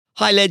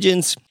Hi,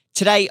 legends.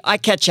 Today, I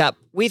catch up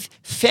with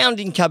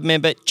founding Cub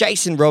member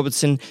Jason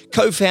Robertson,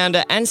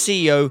 co-founder and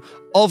CEO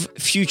of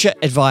Future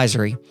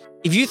Advisory.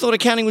 If you thought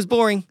accounting was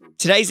boring,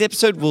 today's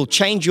episode will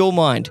change your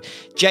mind.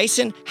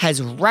 Jason has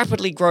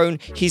rapidly grown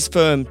his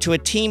firm to a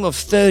team of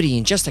 30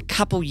 in just a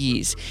couple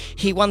years.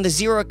 He won the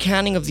Xero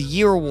Accounting of the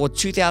Year Award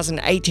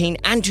 2018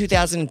 and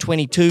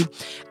 2022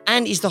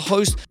 and is the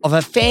host of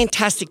a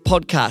fantastic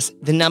podcast,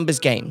 The Numbers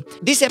Game.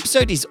 This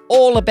episode is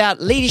all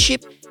about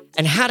leadership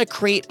and how to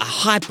create a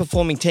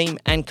high-performing team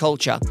and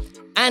culture,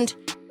 and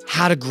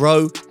how to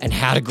grow and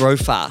how to grow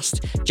fast.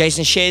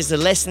 Jason shares the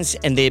lessons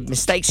and the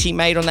mistakes he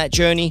made on that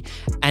journey,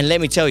 and let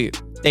me tell you,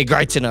 they're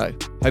great to know.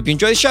 Hope you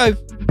enjoy the show.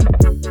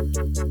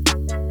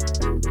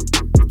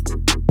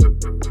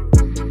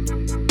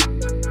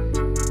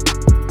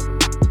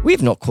 We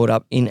have not caught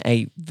up in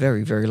a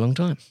very, very long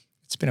time.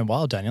 It's been a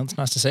while, Daniel. It's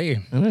nice to see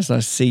you. And it's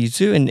nice to see you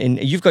too.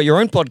 And you've got your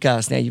own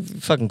podcast now. You're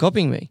fucking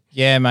copying me.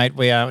 Yeah, mate.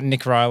 We are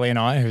Nick Riley and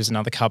I, who's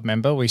another Cub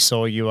member. We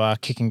saw you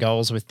kicking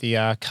goals with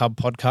the Cub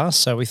podcast,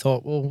 so we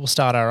thought we'll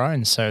start our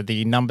own. So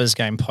the Numbers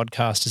Game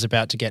podcast is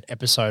about to get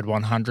episode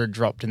 100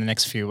 dropped in the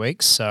next few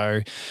weeks.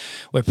 So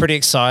we're pretty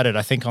excited.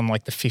 I think on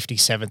like the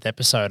 57th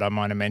episode, I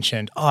might have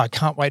mentioned, I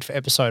can't wait for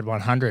episode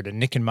 100. And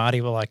Nick and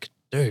Marty were like,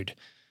 dude,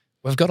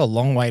 we've got a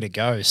long way to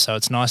go, so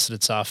it's nice that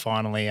it's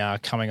finally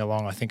coming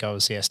along. I think I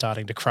was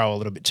starting to crow a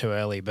little bit too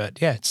early,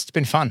 but yeah, it's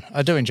been fun.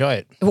 I do enjoy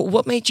it.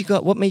 What made you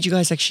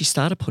guys actually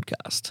start a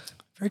podcast?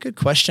 Very good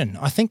question.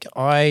 I think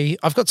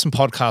I've got some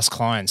podcast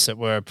clients that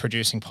were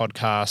producing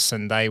podcasts,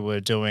 and they were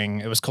doing,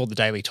 it was called The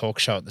Daily Talk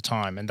Show at the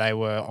time, and they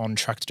were on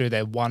track to do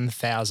their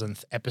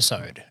 1000th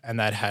episode, and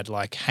they'd had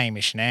like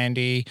Hamish and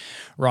Andy,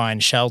 Ryan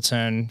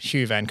Shelton,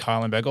 Hugh Van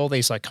Cuylenberg, all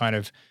these like kind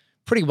of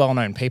pretty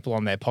well-known people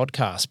on their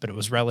podcast, but it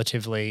was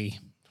relatively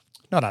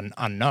not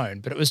unknown,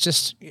 but it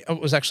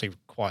was actually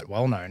quite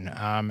well-known.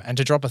 And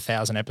to drop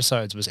 1,000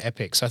 episodes was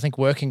epic. So I think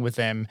working with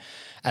them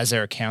as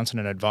their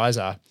accountant and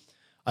advisor,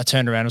 I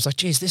turned around and was like,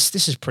 geez,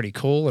 this is pretty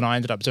cool. And I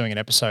ended up doing an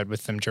episode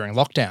with them during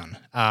lockdown.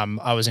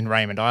 I was in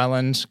Raymond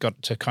Island, got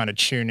to kind of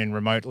tune in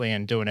remotely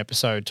and do an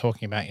episode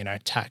talking about,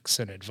 tax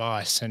and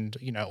advice and,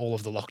 all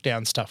of the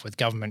lockdown stuff with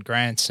government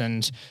grants.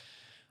 And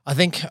I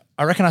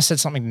reckon I said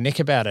something to Nick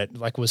about it.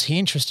 Like, was he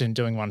interested in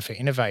doing one for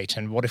Innovate?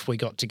 And what if we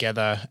got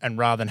together and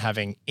rather than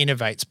having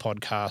Innovate's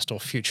podcast or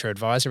Future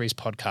Advisory's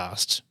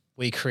podcast,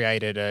 we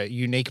created a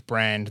unique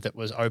brand that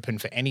was open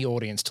for any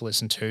audience to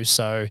listen to.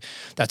 So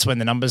that's when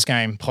the Numbers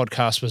Game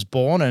podcast was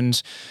born.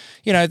 And,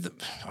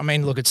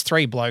 look, it's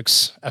three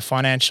blokes, a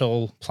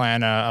financial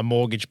planner, a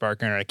mortgage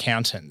broker, and an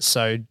accountant.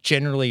 So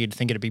generally you'd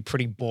think it'd be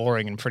pretty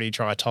boring and pretty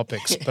dry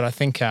topics. But I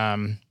think,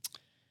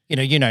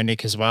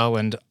 Nick as well.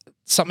 And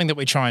something that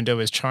we try and do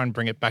is try and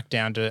bring it back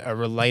down to a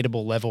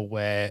relatable level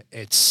where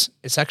it's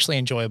actually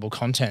enjoyable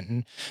content.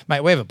 And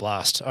mate, we have a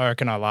blast. I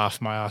reckon I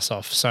laugh my ass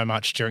off so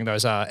much during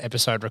those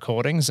episode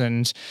recordings.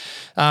 And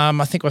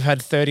I think we've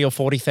had 30 or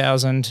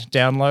 40,000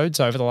 downloads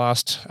over the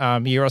last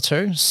year or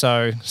two.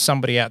 So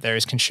somebody out there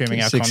is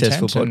consuming our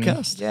successful content.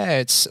 Podcast. Yeah,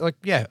 it's like,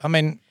 yeah, I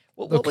mean,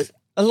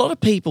 a lot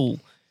of people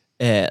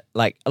say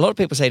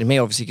to me,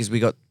 obviously, because we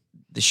got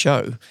the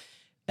show,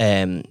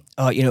 I'm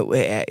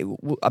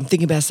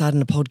thinking about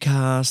starting a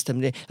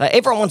podcast.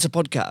 Everyone wants a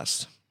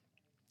podcast,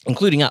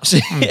 including us.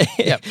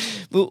 Yep.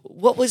 Well,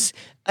 what was,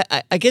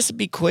 I guess, a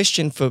big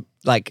question for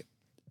like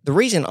the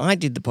reason I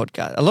did the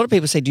podcast? A lot of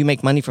people say, "Do you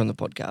make money from the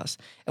podcast?"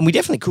 And we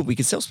definitely could. We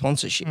could sell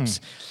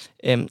sponsorships.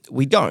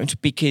 We don't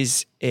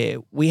because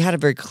we had a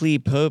very clear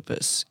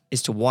purpose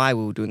as to why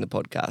we were doing the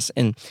podcast.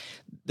 And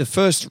the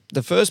first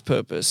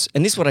purpose,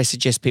 and this is what I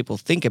suggest people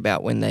think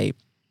about when they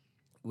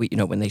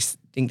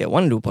think they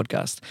want to do a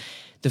podcast.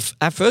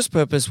 Our first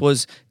purpose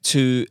was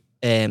to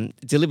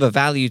deliver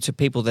value to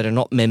people that are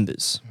not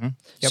members. Mm-hmm.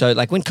 Yep. So,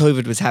 like when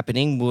COVID was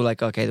happening, we were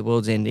like, okay, the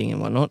world's ending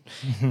and whatnot.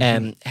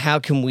 How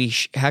can we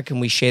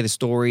share the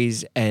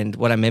stories and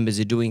what our members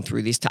are doing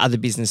through this to other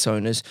business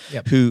owners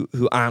who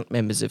aren't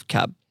members of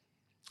Cub?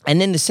 And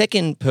then the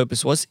second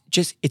purpose was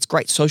just it's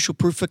great social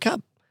proof for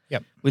Cub.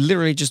 Yep. We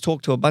literally just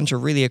talk to a bunch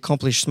of really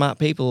accomplished, smart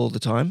people all the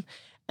time.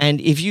 And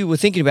if you were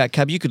thinking about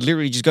Cub, you could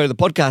literally just go to the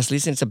podcast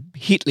list, and it's a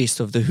hit list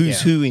of the who's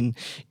who in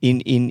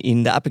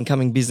the up and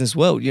coming business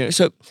world.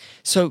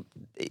 So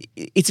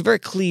it's a very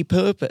clear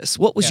purpose.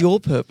 What was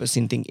your purpose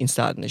in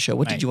starting the show?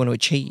 What did you want to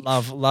achieve?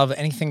 Love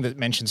anything that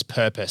mentions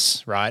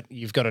purpose, right?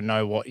 You've got to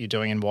know what you're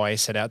doing and why you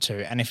set out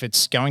to. And if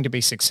it's going to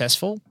be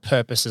successful,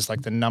 purpose is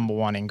like the number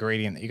one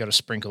ingredient that you got to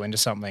sprinkle into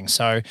something.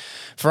 So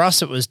for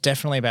us, it was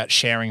definitely about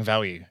sharing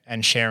value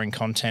and sharing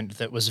content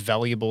that was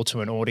valuable to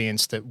an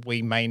audience that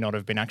we may not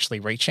have been actually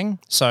reaching.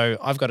 So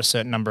I've got a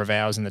certain number of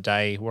hours in the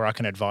day where I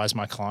can advise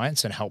my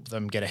clients and help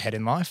them get ahead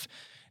in life.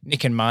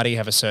 Nick and Marty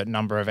have a certain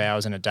number of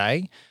hours in a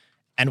day.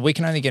 And we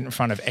can only get in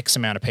front of X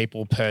amount of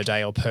people per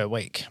day or per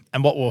week.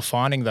 And what we were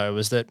finding, though,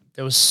 was that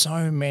there was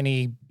so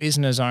many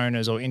business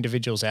owners or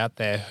individuals out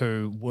there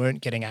who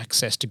weren't getting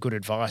access to good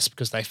advice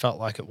because they felt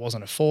like it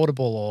wasn't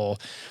affordable or,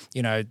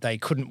 they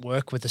couldn't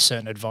work with a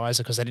certain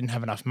advisor because they didn't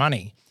have enough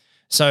money.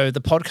 So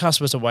the podcast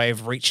was a way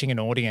of reaching an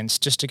audience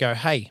just to go,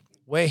 hey,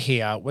 we're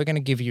here, we're going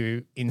to give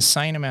you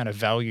insane amount of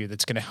value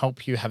that's going to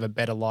help you have a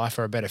better life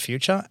or a better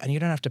future, and you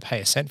don't have to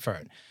pay a cent for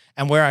it.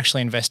 And we're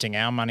actually investing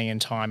our money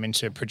and time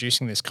into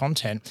producing this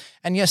content.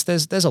 And yes,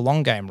 there's a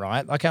long game,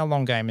 right? Like our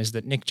long game is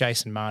that Nick,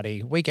 Jason,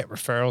 Marty, we get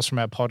referrals from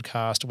our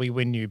podcast, we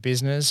win new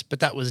business, but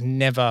that was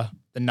never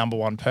the number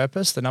one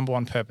purpose. The number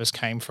one purpose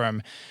came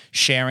from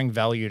sharing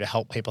value to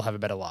help people have a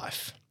better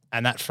life.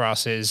 And that for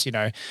us is,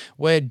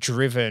 we're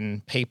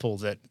driven people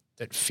that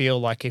feel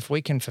like if we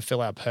can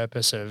fulfill our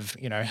purpose of,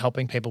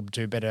 helping people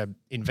do better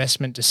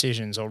investment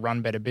decisions or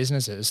run better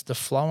businesses, the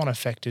flow-on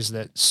effect is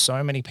that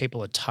so many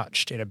people are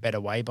touched in a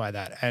better way by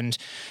that. And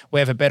we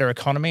have a better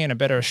economy and a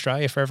better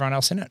Australia for everyone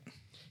else in it.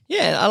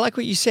 Yeah, I like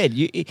what you said.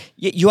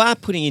 You are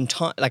putting in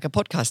time. Like a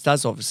podcast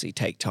does obviously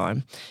take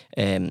time.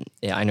 Yeah,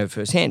 I know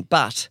firsthand,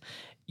 but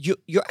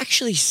you're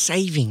actually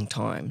saving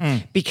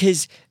time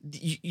because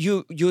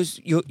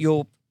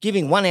you're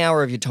giving 1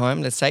 hour of your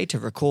time, let's say, to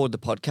record the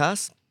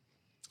podcast.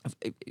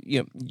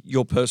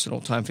 Your personal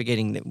time,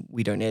 forgetting that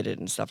we don't edit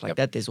and stuff like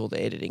that. There's all the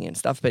editing and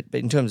stuff. But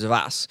in terms of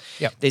us,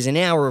 there's an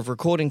hour of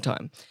recording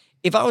time.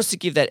 If I was to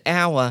give that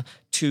hour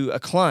to a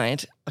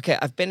client, okay,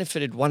 I've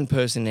benefited one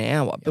person an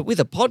hour. But with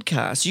a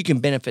podcast, you can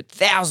benefit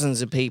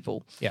thousands of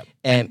people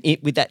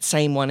with that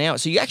same 1 hour.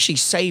 So you actually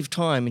save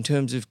time in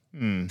terms of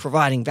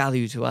providing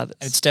value to others.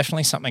 It's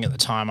definitely something at the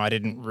time I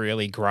didn't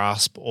really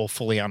grasp or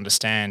fully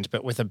understand.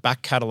 But with a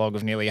back catalogue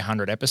of nearly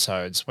 100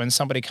 episodes, when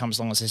somebody comes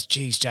along and says,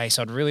 geez, Jace,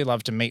 I'd really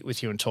love to meet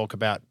with you and talk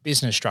about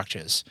business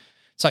structures.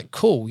 It's like,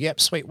 cool, yep,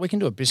 sweet. We can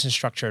do a business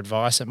structure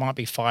advice. It might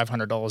be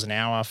 $500 an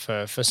hour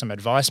for some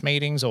advice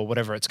meetings or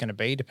whatever it's going to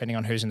be, depending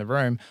on who's in the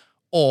room.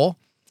 Or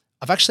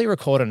I've actually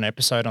recorded an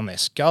episode on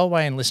this. Go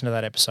away and listen to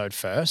that episode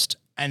first.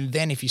 And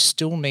then if you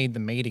still need the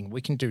meeting,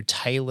 we can do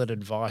tailored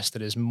advice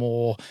that is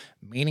more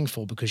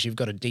meaningful because you've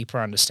got a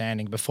deeper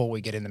understanding before we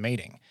get in the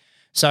meeting.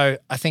 So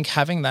I think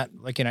having that,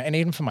 and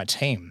even for my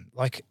team,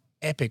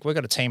 epic. We've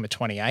got a team of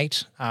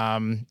 28.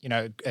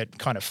 It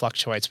kind of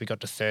fluctuates. We got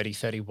to 30,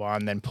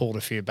 31, then pulled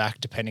a few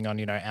back depending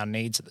on, our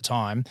needs at the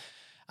time.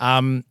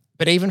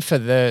 But even for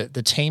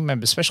the team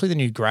members, especially the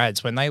new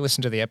grads, when they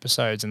listen to the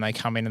episodes and they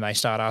come in and they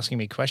start asking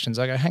me questions,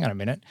 I go, hang on a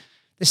minute.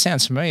 This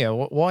sounds familiar.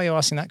 Why are you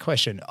asking that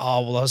question?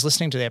 Oh, well, I was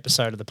listening to the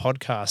episode of the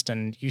podcast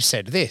and you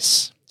said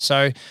this.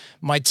 So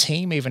my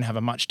team even have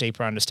a much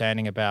deeper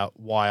understanding about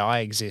why I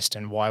exist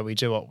and why we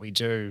do what we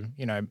do,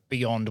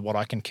 beyond what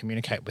I can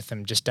communicate with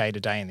them just day to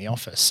day in the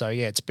office. So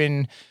yeah, it's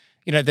been,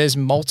 there's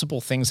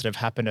multiple things that have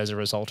happened as a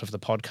result of the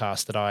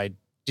podcast that I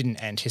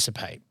didn't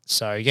anticipate.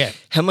 So yeah.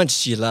 How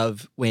much do you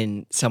love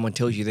when someone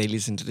tells you they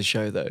listen to the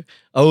show though?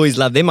 I always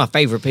love, they're my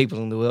favorite people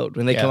in the world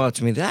when they come up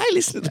to me and say, hey,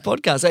 listen to the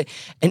podcast.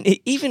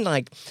 Even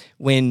like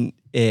when,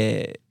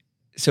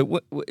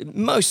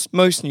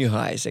 most new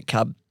hires at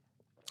Cub,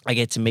 I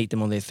get to meet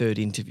them on their third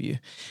interview.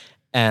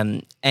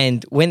 And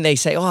when they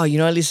say, oh, I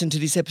listened to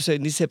this episode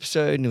and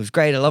it was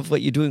great. I love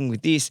what you're doing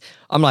with this.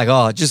 I'm like,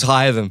 oh, just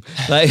hire them.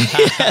 Like,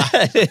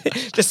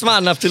 they're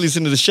smart enough to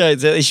listen to the show,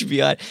 so they should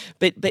be all right.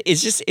 But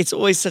it's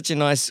always such a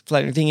nice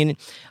flattering thing. And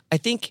I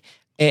think,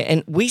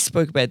 and we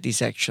spoke about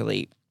this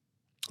actually,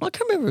 I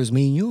can't remember if it was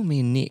me and you or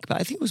me and Nick,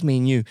 but I think it was me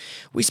and you.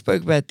 We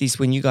spoke about this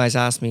when you guys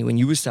asked me, when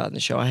you were starting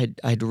the show.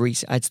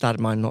 I'd started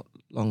mine not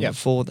long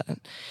before that.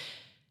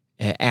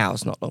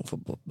 Hours not long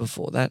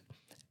before that.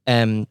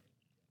 And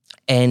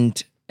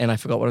I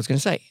forgot what I was going to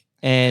say.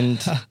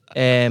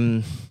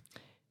 And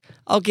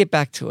I'll get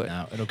back to it.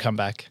 No, it'll come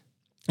back.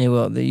 Yeah,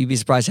 well, you'd be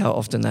surprised how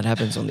often that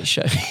happens on this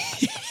show.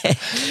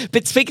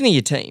 But speaking of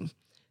your team,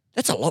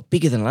 that's a lot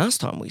bigger than last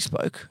time we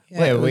spoke.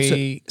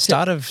 Yeah,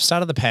 start of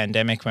the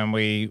pandemic when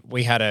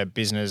we had a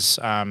business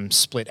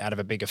split out of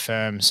a bigger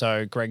firm.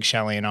 So Greg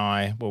Shelley and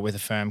I were with a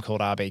firm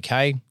called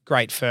RBK.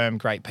 Great firm,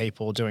 great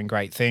people, doing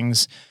great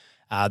things.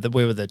 That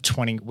we were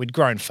we'd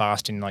grown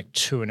fast in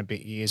 2 and a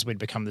bit years. We'd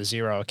become the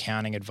Xero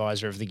Accounting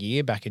Advisor of the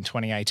Year back in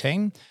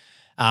 2018.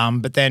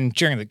 But then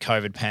during the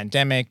COVID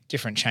pandemic,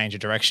 different change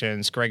of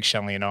directions, Greg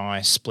Shelley and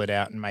I split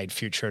out and made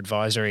Future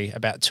Advisory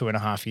about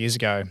 2.5 years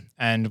ago.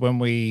 And when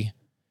we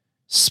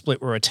split,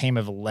 we were a team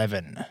of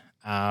 11.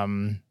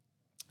 Kind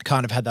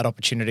of had that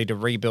opportunity to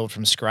rebuild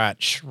from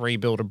scratch,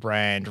 rebuild a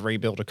brand,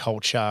 rebuild a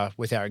culture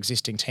with our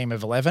existing team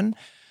of 11.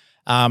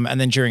 And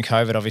then during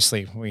COVID,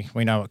 obviously,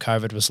 we know what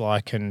COVID was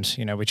like and,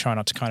 we try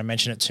not to kind of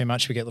mention it too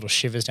much. We get little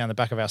shivers down the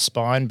back of our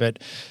spine. But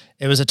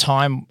it was a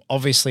time,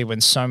 obviously, when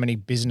so many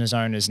business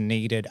owners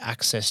needed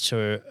access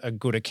to a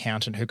good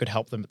accountant who could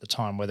help them at the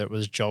time, whether it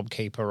was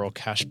JobKeeper or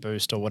Cash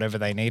Boost or whatever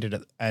they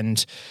needed.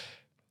 And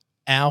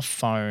our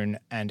phone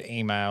and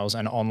emails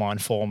and online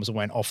forms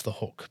went off the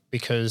hook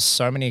because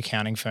so many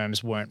accounting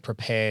firms weren't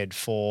prepared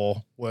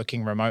for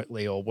working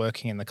remotely or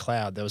working in the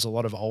cloud. There was a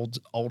lot of old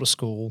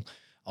school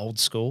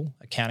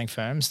accounting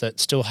firms that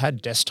still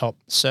had desktop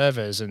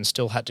servers and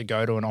still had to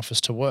go to an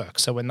office to work.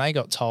 So when they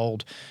got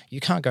told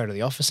you can't go to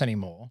the office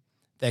anymore,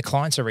 their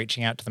clients are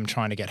reaching out to them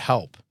trying to get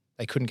help.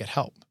 They couldn't get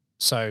help.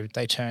 So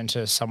they turned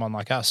to someone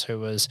like us who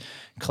was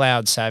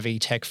cloud savvy,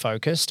 tech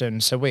focused.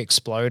 And so we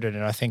exploded.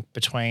 And I think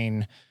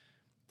between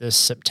the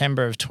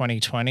September of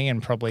 2020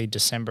 and probably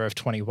December of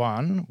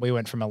 21, we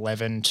went from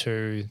 11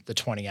 to the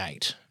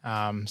 28.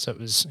 So it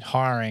was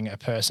hiring a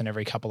person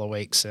every couple of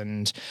weeks.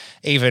 And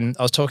even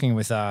I was talking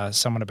with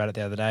someone about it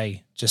the other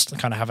day, just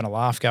kind of having a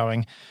laugh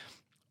going,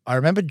 I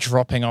remember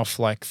dropping off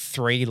like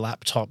 3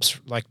 laptops,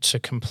 like to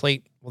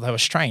complete. Well, they were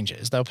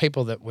strangers. They were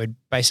people that we'd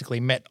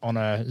basically met on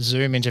a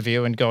Zoom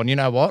interview and gone, you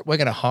know what, we're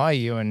going to hire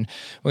you and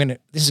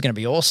this is going to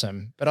be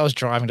awesome. But I was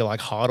driving to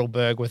like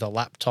Heidelberg with a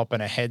laptop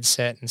and a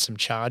headset and some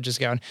chargers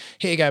going,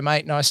 here you go,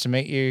 mate. Nice to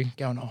meet you.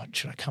 Going, oh,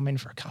 should I come in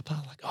for a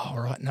cuppa? Like, oh, all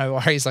right, no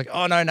worries. Like,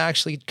 oh, no,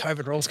 actually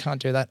COVID rules can't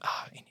do that.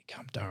 Oh, in you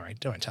come. Don't worry,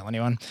 don't tell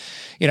anyone.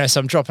 So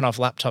I'm dropping off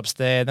laptops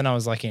there. Then I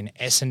was like in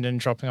Essendon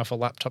dropping off a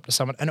laptop to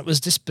someone. And it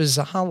was this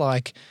bizarre,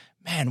 like,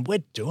 man,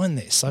 we're doing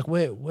this. Like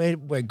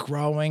we're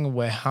growing,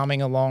 we're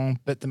humming along.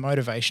 But the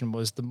motivation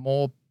was the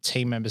more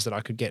team members that I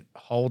could get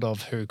hold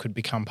of who could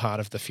become part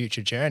of the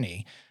future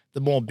journey,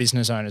 the more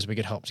business owners we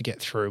could help to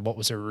get through what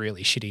was a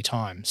really shitty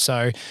time.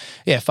 So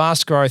yeah,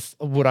 fast growth,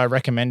 would I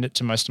recommend it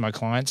to most of my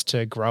clients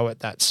to grow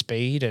at that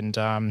speed and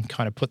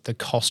kind of put the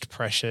cost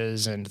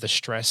pressures and the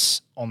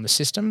stress on the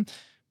system?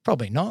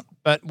 Probably not.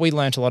 But we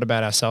learned a lot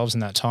about ourselves in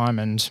that time,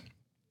 and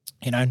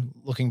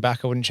looking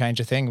back, I wouldn't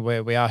change a thing.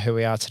 We are who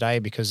we are today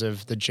because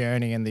of the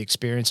journey and the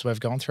experience we've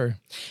gone through.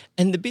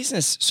 And the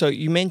business, so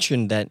you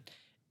mentioned that,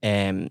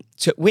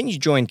 so when you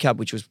joined Cub,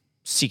 which was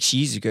 6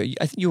 years ago,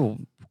 I think you were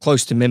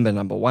close to member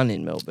number 1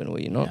 in Melbourne, were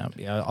you not?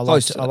 Yeah, I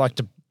like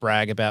to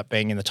brag about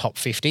being in the top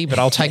 50, but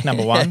I'll take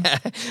number 1.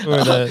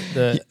 We're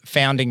the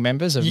founding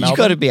members of Melbourne. You've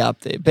got to be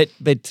up there.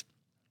 But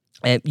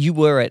you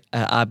were at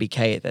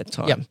RBK at that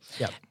time.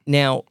 Yep.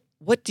 Now,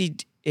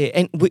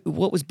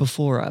 what was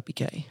before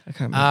RBK? I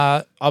can't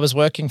remember. I was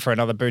working for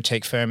another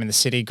boutique firm in the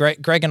city.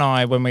 Greg and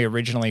I, when we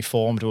originally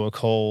formed, we were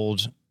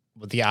called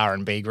the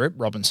R&B group,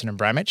 Robinson and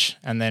Bramich.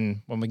 And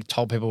then when we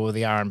told people we were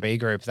the R&B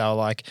group, they were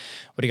like,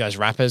 what are you guys,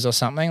 rappers or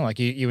something? Like,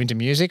 you into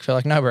music? We're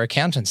like, no, we're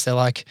accountants. They're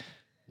like,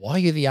 why are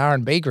you the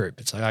R&B group?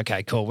 It's like,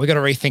 okay, cool. We've got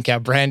to rethink our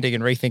branding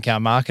and rethink our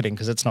marketing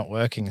because it's not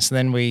working. So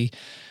then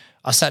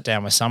I sat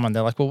down with someone.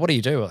 They're like, well, what do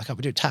you do? We're like, oh,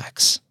 we do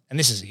tax. And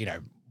this is,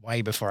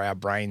 way before our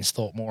brains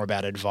thought more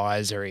about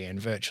advisory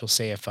and virtual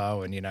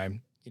CFO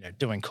and,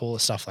 doing cooler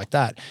stuff like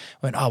that.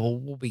 I went, oh, well,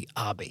 we'll be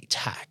RB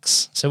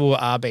Tax. So we were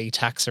RB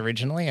Tax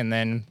originally. And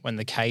then when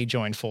the K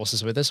joined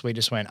forces with us, we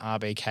just went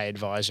RBK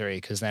Advisory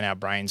because then our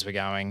brains were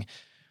going,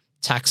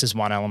 tax is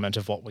one element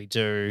of what we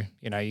do.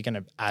 You're going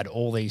to add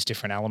all these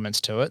different elements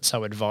to it.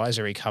 So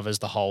advisory covers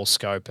the whole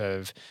scope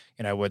of,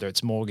 whether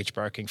it's mortgage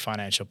broking,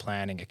 financial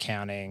planning,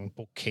 accounting,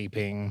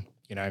 bookkeeping,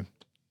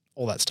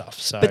 all that stuff.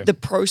 So, but the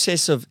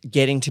process of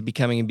getting to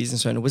becoming a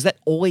business owner, was that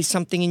always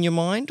something in your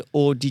mind,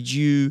 or did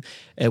you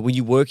were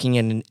you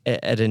working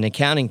at an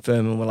accounting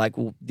firm and were like,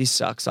 well, this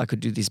sucks, I could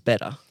do this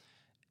better?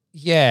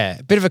 Yeah,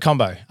 a bit of a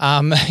combo.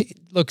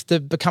 Look, the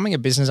becoming a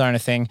business owner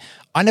thing,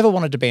 I never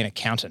wanted to be an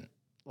accountant.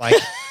 Like,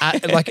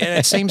 and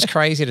it seems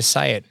crazy to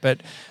say it,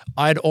 but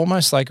I'd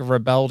almost like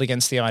rebelled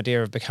against the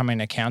idea of becoming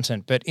an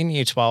accountant. But in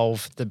year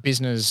 12, the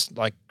business,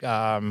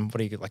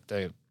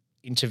 the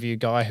interview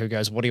guy who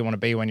goes, what do you want to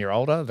be when you're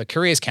older? The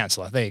careers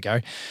counselor, there you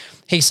go.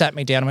 He sat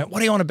me down and went, what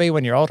do you want to be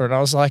when you're older? And I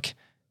was like,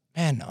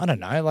 man, I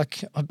don't know.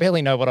 Like, I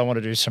barely know what I want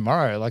to do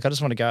tomorrow. Like, I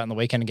just want to go out on the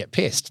weekend and get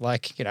pissed.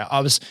 Like, I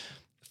was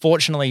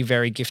fortunately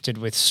very gifted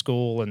with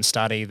school and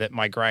study that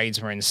my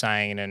grades were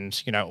insane and,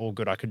 all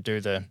good. I could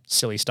do the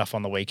silly stuff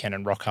on the weekend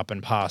and rock up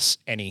and pass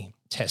any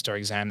test or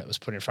exam that was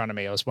put in front of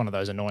me. I was one of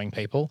those annoying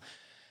people.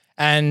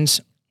 And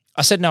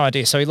I said, no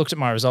idea. So he looked at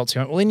my results. He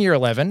went, well, in year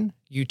 11,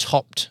 you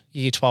topped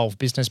year 12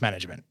 business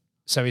management.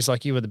 So he's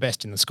like, you were the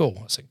best in the school.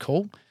 I said,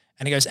 cool.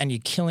 And he goes, and you're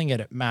killing it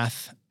at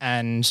math.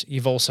 And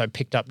you've also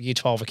picked up year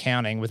 12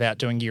 accounting without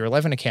doing year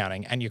 11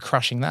 accounting. And you're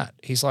crushing that.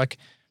 He's like,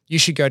 you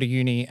should go to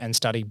uni and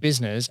study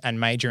business and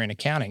major in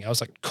accounting. I was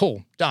like,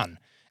 cool, done.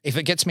 If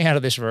it gets me out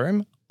of this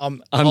room,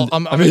 I'm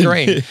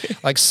agreeing.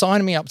 Like,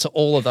 sign me up to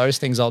all of those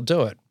things. I'll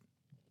do it.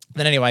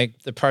 Then anyway,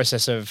 the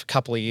process of a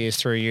couple of years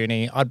through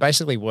uni, I'd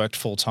basically worked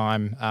full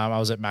time. I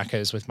was at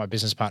Macca's with my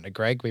business partner,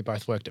 Greg. We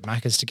both worked at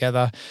Macca's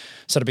together.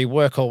 So to be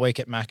work all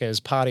week at Macca's,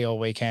 party all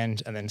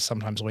weekend, and then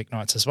sometimes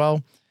weeknights as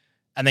well.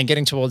 And then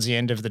getting towards the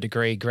end of the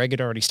degree, Greg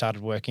had already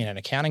started working in an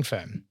accounting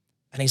firm.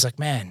 And he's like,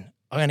 man,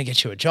 I'm going to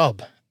get you a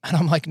job. And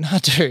I'm like, no,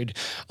 dude,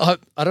 I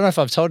don't know if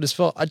I've told this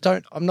before.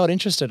 I'm not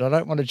interested. I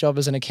don't want a job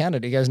as an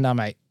accountant. He goes, no,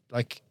 mate,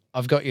 like,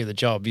 I've got you the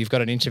job. You've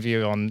got an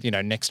interview on,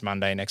 next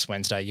Monday, next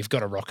Wednesday. You've got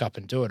to rock up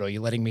and do it or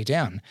you're letting me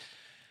down.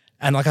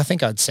 And like, I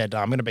think I'd said,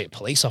 I'm going to be a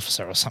police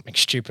officer or something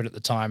stupid at the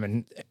time.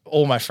 And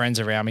all my friends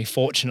around me,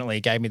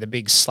 fortunately, gave me the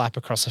big slap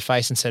across the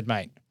face and said,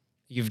 mate,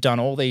 you've done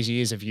all these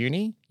years of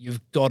uni. You've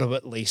got to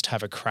at least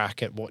have a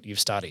crack at what you've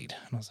studied.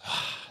 And I was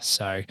like,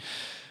 so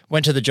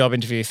went to the job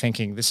interview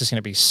thinking this is going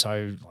to be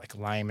so like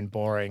lame and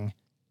boring.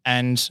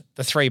 And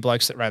the 3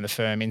 blokes that ran the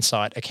firm,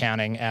 Insight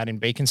Accounting, out in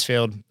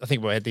Beaconsfield, I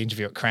think we had the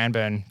interview at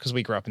Cranbourne because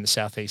we grew up in the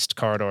southeast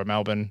corridor of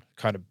Melbourne,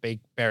 kind of big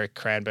Berwick,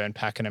 Cranbourne,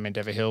 Pakenham,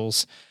 Endeavour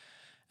Hills.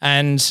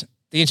 And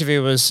the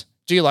interview was,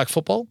 do you like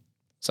football?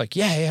 It's like,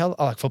 yeah,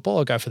 I like football.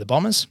 I'll go for the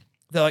Bombers.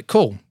 They're like,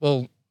 cool.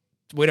 Well,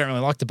 we don't really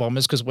like the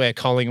Bombers because we're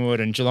Collingwood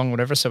and Geelong,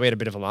 whatever. So we had a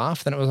bit of a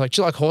laugh. Then it was like,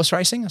 do you like horse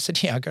racing? I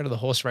said, yeah, I go to the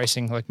horse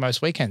racing like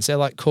most weekends. They're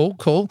like, cool.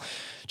 Do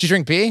you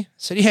drink beer? I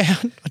said, yeah,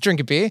 I drink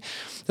a beer.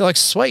 They're like,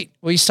 sweet.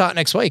 Well, you start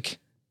next week.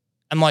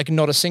 And like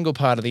not a single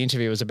part of the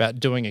interview was about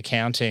doing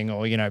accounting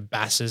or,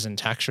 BASs and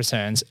tax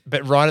returns.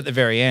 But right at the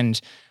very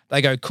end,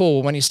 they go,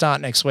 cool, when you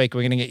start next week,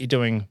 we're going to get you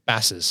doing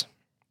BASs.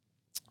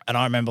 And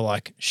I remember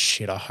like,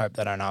 shit, I hope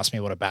they don't ask me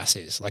what a BAS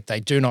is. Like they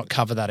do not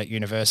cover that at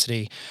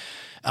university.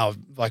 I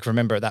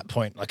remember at that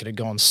point, like it had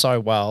gone so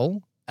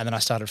well. And then I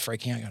started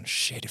freaking out going,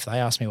 shit, if they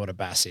ask me what a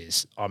BAS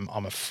is, I'm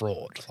a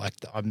fraud. Like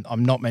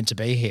I'm not meant to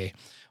be here.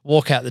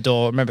 Walk out the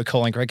door. I remember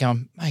calling Greg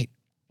going, mate,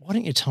 why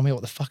didn't you tell me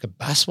what the fuck a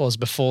BAS was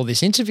before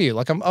this interview?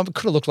 Like I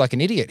could have looked like an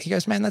idiot. He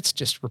goes, man, that's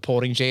just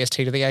reporting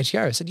GST to the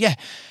ATO. I said, yeah,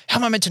 how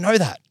am I meant to know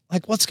that?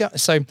 Like what's going,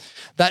 so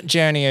that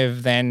journey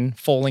of then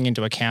falling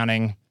into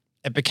accounting,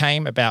 it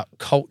became about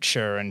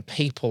culture and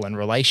people and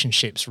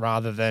relationships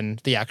rather than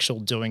the actual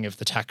doing of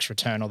the tax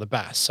return or the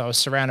BAS. So I was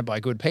surrounded by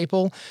good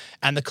people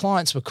and the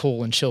clients were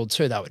cool and chilled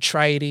too. They were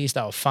tradies,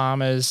 they were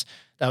farmers.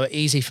 They were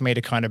easy for me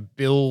to kind of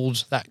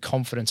build that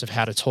confidence of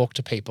how to talk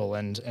to people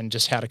and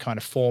just how to kind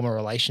of form a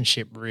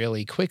relationship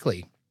really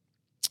quickly.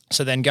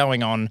 So then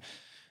going on,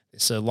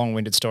 it's a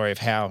long-winded story of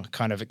how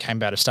kind of it came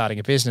about of starting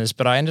a business,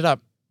 but I ended up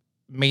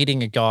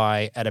meeting a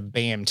guy at a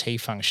BMT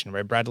function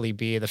where Bradley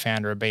Beer, the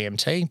founder of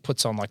BMT,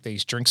 puts on like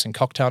these drinks and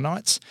cocktail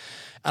nights.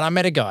 And I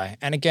met a guy.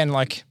 And again,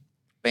 like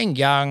being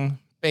young,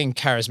 being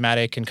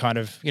charismatic and kind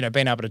of,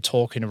 being able to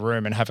talk in a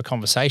room and have a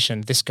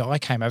conversation, this guy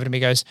came over to me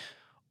and goes,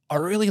 I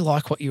really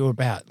like what you're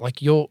about.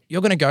 Like you're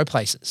going to go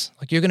places.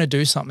 Like you're going to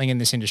do something in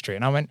this industry.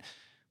 And I went,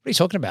 what are you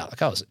talking about?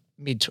 Like I was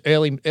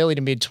early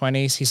to mid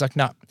 20s. He's like,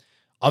 no,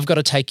 I've got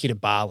to take you to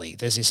Bali.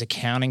 There's this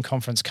accounting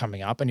conference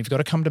coming up and you've got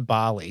to come to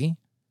Bali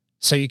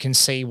so you can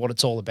see what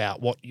it's all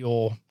about, what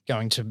you're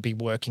going to be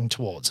working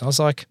towards. And I was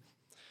like,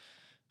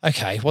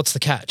 okay, what's the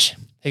catch?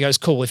 He goes,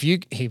 cool.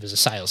 He was a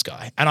sales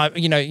guy. And I,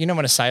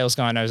 when a sales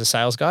guy knows a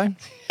sales guy,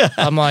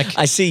 I'm like,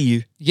 I see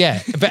you.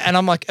 Yeah. But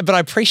I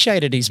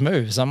appreciated his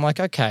moves. I'm like,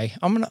 okay,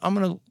 I'm going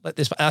to let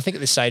this, I think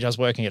at this stage I was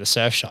working at a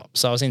surf shop.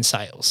 So I was in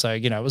sales. So,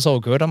 it was all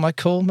good. I'm like,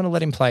 cool. I'm going to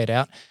let him play it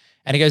out.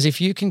 And he goes,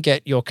 if you can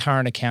get your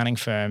current accounting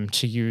firm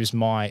to use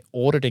my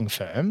auditing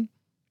firm,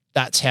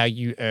 that's how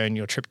you earn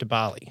your trip to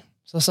Bali.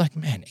 So I was like,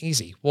 man,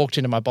 easy. Walked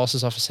into my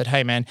boss's office, said,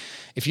 hey, man,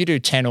 if you do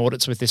 10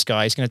 audits with this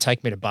guy, he's going to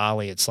take me to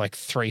Bali. It's like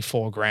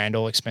 $3,000-4,000,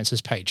 all expenses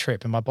paid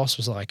trip. And my boss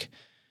was like,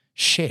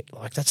 shit,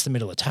 like that's the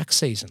middle of tax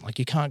season. Like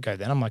you can't go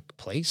then. I'm like,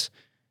 please.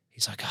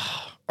 He's like,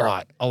 oh, all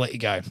right, I'll let you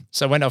go.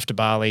 So I went off to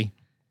Bali.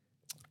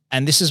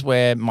 And this is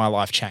where my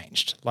life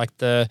changed. Like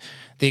the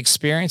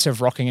experience of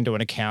rocking into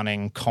an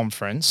accounting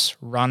conference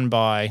run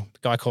by a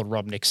guy called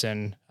Rob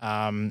Nixon.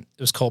 It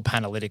was called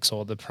Panalytics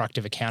or the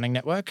Productive Accounting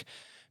Network.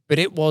 But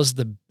it was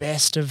the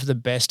best of the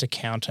best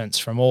accountants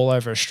from all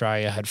over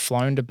Australia had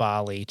flown to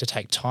Bali to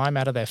take time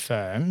out of their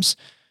firms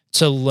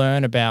to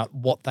learn about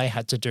what they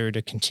had to do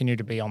to continue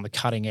to be on the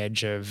cutting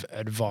edge of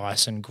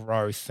advice and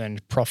growth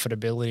and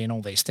profitability and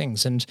all these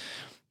things. And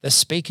the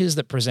speakers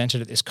that presented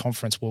at this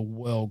conference were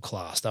world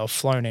class. They were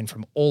flown in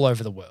from all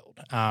over the world.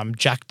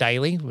 Jack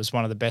Daly was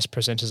one of the best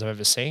presenters I've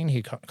ever seen.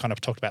 He kind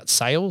of talked about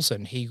sales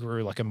and he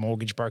grew like a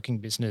mortgage broking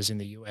business in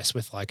the US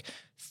with like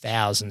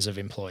thousands of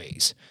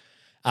employees.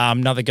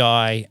 Another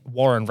guy,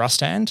 Warren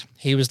Rustand,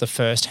 he was the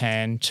first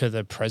hand to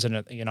the president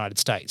of the United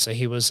States. So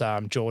he was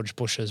George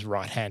Bush's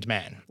right-hand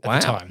man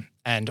at the time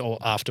or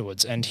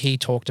afterwards. And he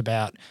talked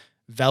about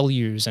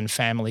values and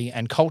family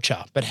and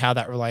culture, but how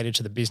that related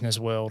to the business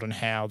world and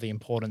how the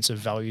importance of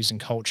values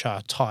and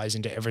culture ties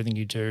into everything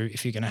you do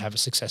if you're going to have a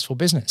successful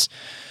business.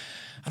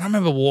 And I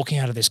remember walking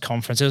out of this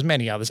conference, there was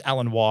many others,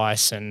 Alan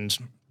Weiss and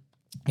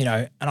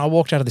I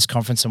walked out of this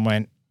conference and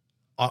went,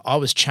 I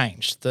was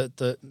changed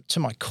to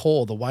my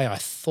core, the way I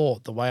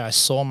thought, the way I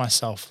saw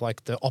myself,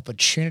 like the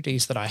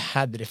opportunities that I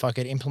had that if I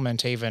could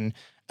implement even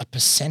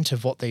 1%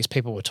 of what these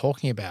people were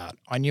talking about,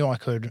 I knew I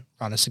could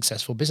run a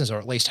successful business or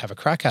at least have a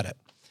crack at it.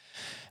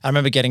 I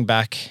remember getting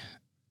back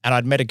and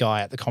I'd met a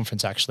guy at the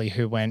conference actually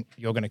who went,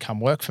 you're going to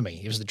come work for me.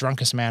 He was the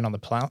drunkest man on the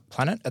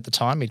planet at the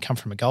time. He'd come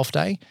from a golf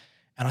day.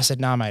 And I said,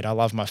 nah, mate, I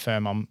love my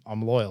firm.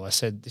 I'm loyal. I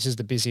said, this is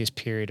the busiest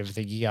period of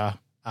the year.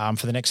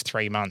 For the next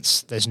 3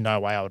 months, there's no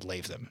way I would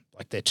leave them.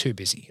 Like they're too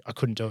busy. I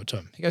couldn't do it to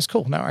them. He goes,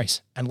 cool, no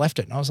worries. And left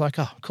it. And I was like,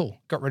 oh, cool.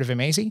 Got rid of him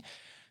easy.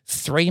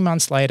 3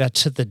 months later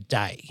to the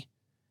day,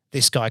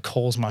 this guy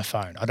calls my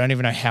phone. I don't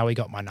even know how he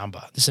got my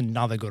number. This is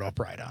another good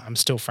operator. I'm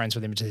still friends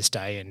with him to this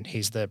day. And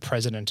he's the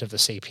president of the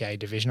CPA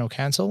Divisional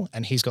Council.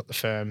 And he's got the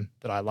firm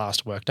that I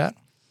last worked at.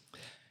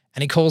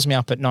 And he calls me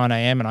up at 9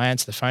 a.m. and I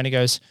answer the phone. He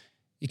goes,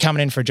 you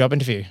coming in for a job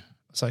interview?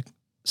 I was like,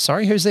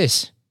 sorry, who's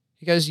this?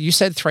 He goes, you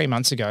said 3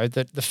 months ago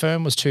that the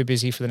firm was too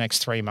busy for the next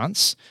 3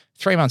 months.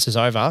 3 months is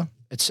over.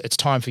 It's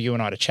time for you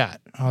and I to chat.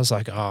 I was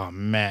like, oh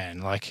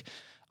man, like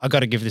I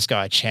got to give this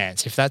guy a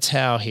chance. If that's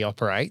how he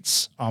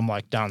operates, I'm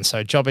like done.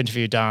 So job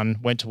interview done,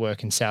 went to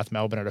work in South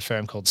Melbourne at a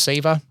firm called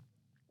Seaver.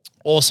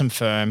 Awesome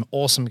firm,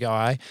 awesome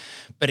guy.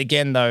 But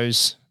again,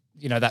 those,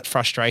 that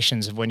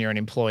frustrations of when you're an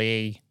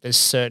employee, there's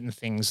certain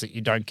things that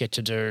you don't get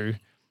to do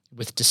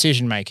with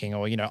decision making,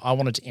 or, I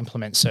wanted to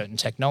implement certain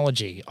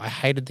technology. I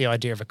hated the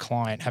idea of a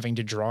client having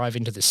to drive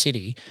into the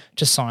city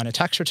to sign a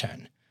tax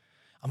return.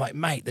 I'm like,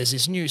 mate, there's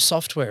this new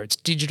software. It's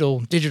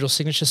digital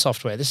signature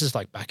software. This is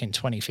like back in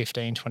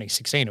 2015,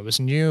 2016. It was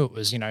new. It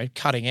was,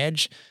 cutting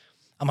edge.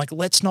 I'm like,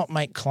 let's not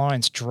make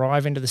clients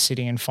drive into the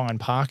city and find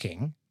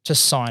parking to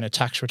sign a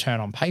tax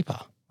return on paper.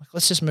 Like,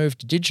 let's just move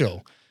to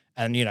digital.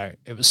 And,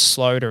 it was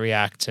slow to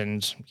react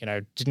and,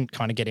 didn't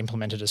kind of get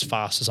implemented as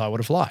fast as I would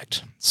have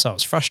liked. So I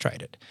was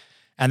frustrated.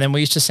 And then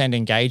we used to send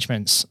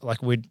engagements,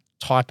 like we'd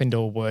type into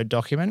a Word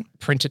document,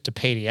 print it to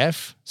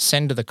PDF,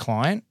 send to the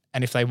client.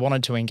 And if they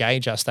wanted to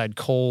engage us, they'd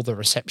call the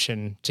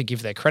reception to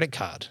give their credit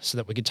card so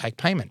that we could take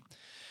payment.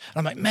 And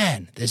I'm like,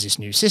 man, there's this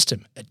new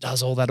system. It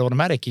does all that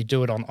automatic. You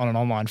do it on an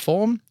online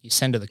form, you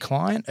send to the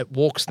client, it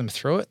walks them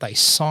through it, they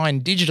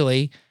sign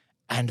digitally,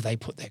 and they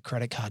put their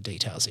credit card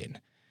details in.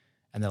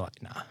 And they're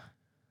like, nah,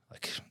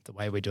 like the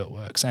way we do it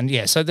works. And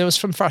yeah, so there was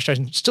some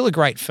frustration. Still a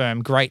great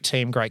firm, great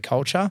team, great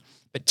culture,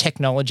 but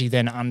technology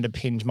then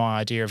underpinned my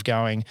idea of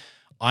going,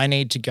 I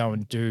need to go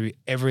and do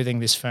everything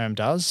this firm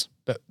does,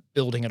 but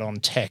building it on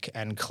tech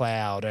and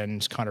cloud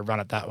and kind of run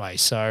it that way.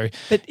 So,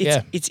 but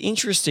it's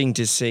interesting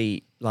to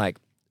see, like,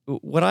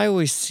 what I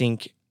always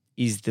think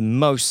is the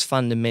most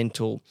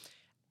fundamental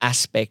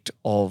aspect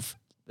of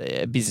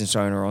a business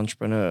owner or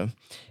entrepreneur,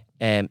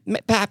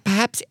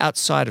 perhaps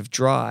outside of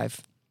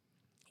drive,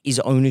 is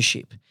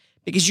ownership.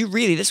 Because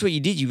that's what you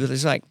did. You were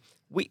just like,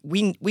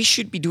 we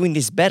should be doing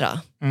this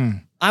better.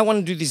 I want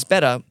to do this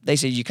better. They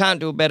said, you can't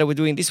do it better. We're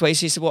doing it this way.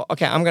 So you said, well,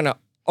 okay, I'm going to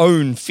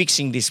own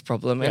fixing this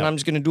problem and I'm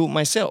just going to do it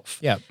myself.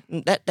 Yeah.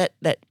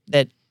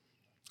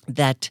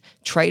 That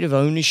trait of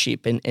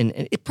ownership and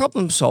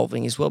problem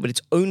solving as well, but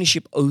it's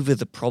ownership over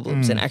the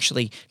problems and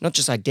actually not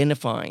just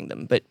identifying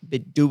them, but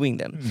doing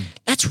them.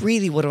 That's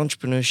really what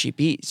entrepreneurship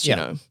is, you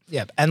know?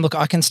 Yeah. And look,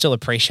 I can still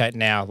appreciate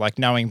now, like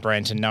knowing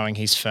Brent and knowing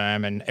his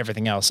firm and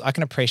everything else, I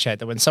can appreciate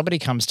that when somebody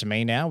comes to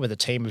me now with a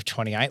team of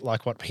 28,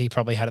 like what he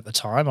probably had at the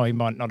time, or he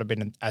might not have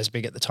been as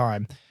big at the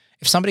time.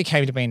 If somebody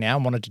came to me now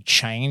and wanted to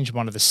change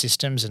one of the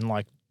systems and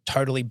like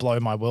totally blow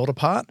my world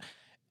apart,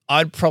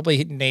 I'd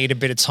probably need a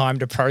bit of time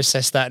to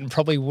process that and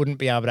probably wouldn't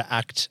be able to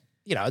act,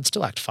 I'd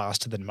still act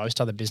faster than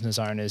most other business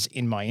owners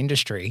in my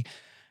industry.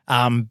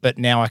 But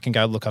now I can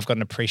go, look, I've got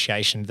an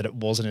appreciation that it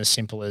wasn't as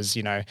simple as,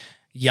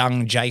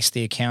 young Jace,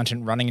 the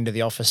accountant, running into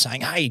the office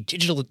saying, hey,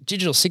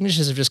 digital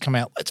signatures have just come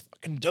out. Let's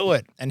fucking do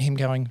it. And him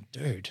going,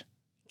 dude,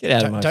 get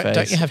out of my face.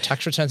 Don't you have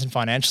tax returns and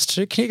financials to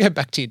do? Can you go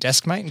back to your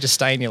desk, mate, and just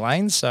stay in your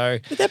lane? So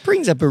but that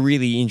brings up a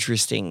really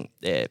interesting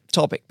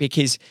topic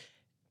because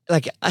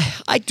like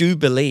I do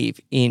believe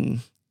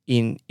in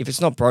if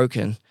it's not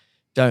broken,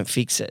 don't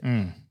fix it.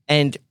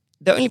 And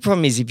the only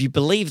problem is if you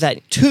believe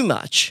that too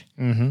much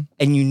and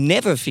you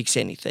never fix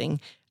anything,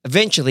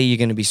 eventually you're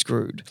going to be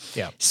screwed.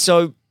 Yeah.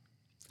 So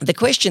the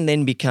question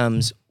then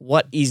becomes,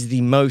 what is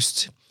the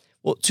most,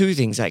 well, two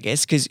things, I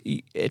guess, because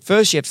at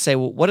first you have to say,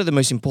 well, what are the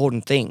most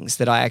important things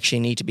that I actually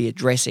need to be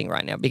addressing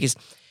right now? Because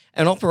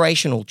an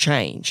operational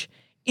change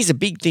is a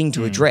big thing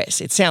to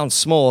address. It sounds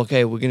small,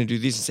 okay, we're going to do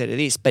this instead of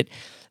this, but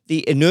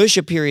the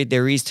inertia period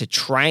there is to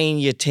train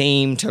your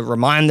team, to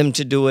remind them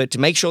to do it, to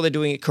make sure they're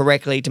doing it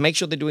correctly, to make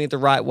sure they're doing it the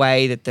right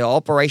way, that the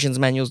operations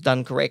manual's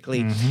done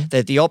correctly,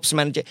 that the ops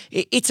manager,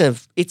 it's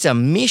a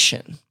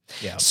mission.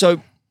 Yeah.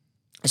 So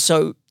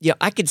yeah,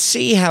 I could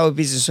see how a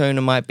business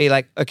owner might be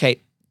like,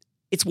 okay,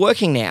 it's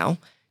working now.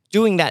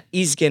 Doing that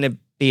is going to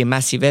be a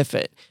massive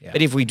effort. Yeah.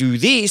 But if we do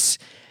this,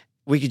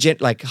 we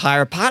could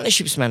hire a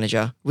partnerships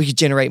manager. We could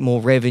generate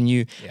more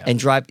revenue and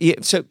drive. Yeah,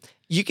 so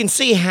you can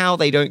see how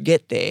they don't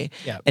get there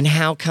and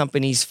how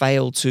companies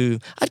fail to,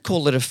 I'd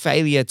call it a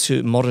failure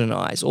to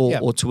modernize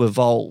or to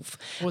evolve.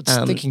 Well, it's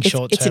thinking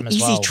short term as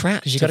well. It's an easy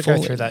trap because you've got to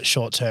go through that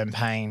short term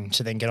pain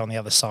to then get on the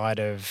other side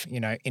of,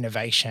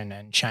 innovation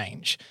and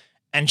change.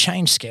 And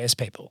change scares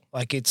people.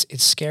 Like it's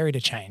scary to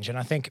change. And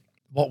I think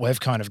what we've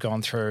kind of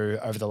gone through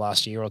over the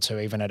last year or two,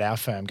 even at our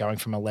firm, going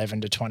from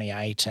 11 to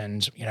 28,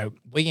 and,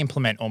 we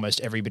implement almost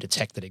every bit of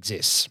tech that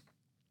exists.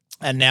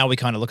 And now we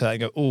kind of look at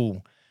that and go,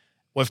 ooh,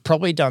 we've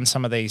probably done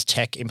some of these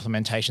tech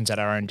implementations at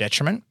our own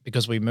detriment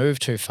because we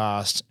moved too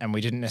fast and we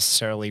didn't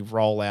necessarily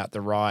roll out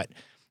the right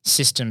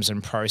systems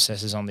and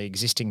processes on the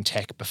existing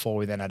tech before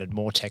we then added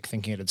more tech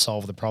thinking it'd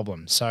solve the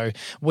problem. So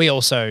we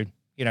also,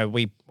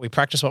 we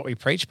practice what we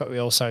preach, but we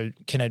also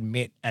can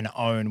admit and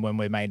own when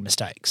we made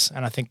mistakes.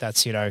 And I think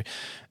that's,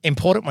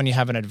 important when you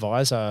have an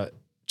advisor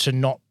to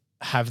not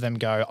have them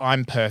go,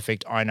 I'm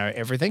perfect, I know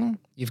everything.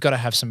 You've got to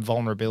have some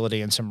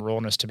vulnerability and some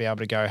rawness to be able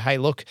to go, hey,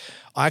 look,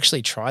 I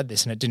actually tried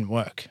this and it didn't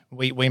work.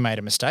 We made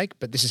a mistake,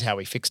 but this is how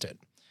we fixed it.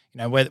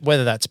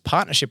 Whether that's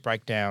partnership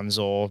breakdowns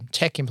or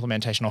tech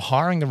implementation or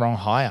hiring the wrong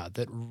hire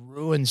that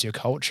ruins your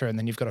culture and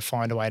then you've got to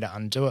find a way to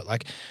undo it.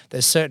 Like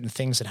there's certain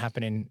things that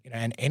happen in,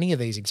 and any of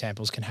these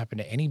examples can happen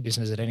to any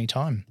business at any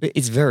time.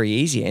 It's very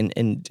easy.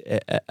 And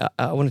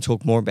I want to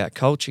talk more about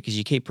culture because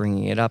you keep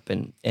bringing it up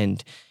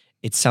and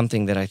it's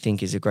something that I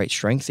think is a great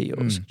strength of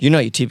yours. You're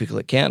not your typical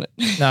accountant.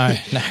 No.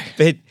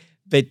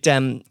 But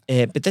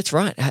that's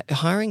right.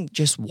 Hiring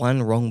just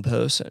one wrong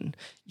person,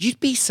 you'd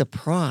be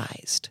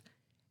surprised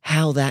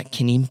how that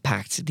can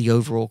impact the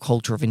overall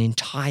culture of an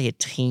entire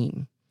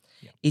team.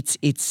 Yeah.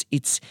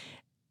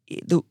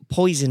 The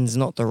poison's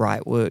not the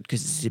right word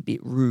because it's a bit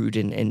rude,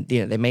 and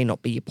they may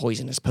not be a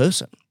poisonous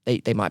person.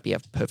 They might be a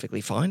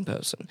perfectly fine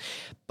person,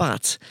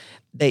 but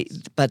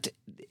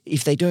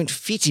if they don't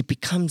fit, it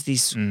becomes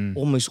this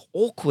almost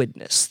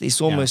awkwardness.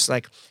 This almost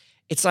like.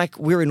 It's like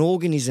we're an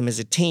organism as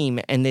a team,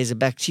 and there's a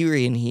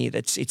bacteria in here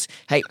it's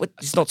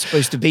not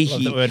supposed to be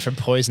here. The word from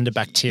poison to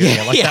bacteria.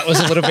 That was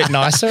a little bit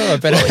nicer or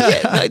better.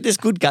 No, there's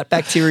good gut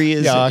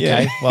bacteria. Yeah,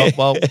 okay. Yeah.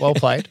 Well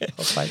played.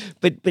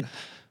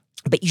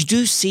 But you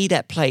do see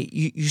that play.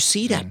 You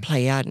see that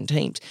play out in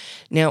teams.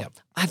 Now,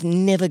 I've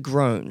never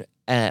grown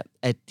at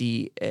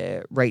the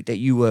rate that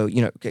you were,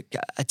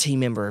 a team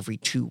member every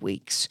 2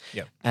 weeks.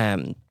 Yep.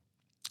 And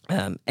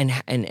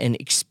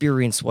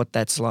experience what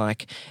that's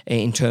like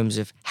in terms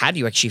of how do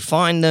you actually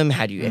find them,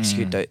 how do you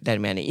execute that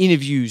amount of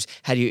interviews,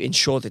 how do you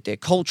ensure that their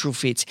cultural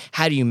fits,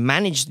 how do you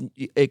manage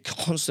a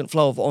constant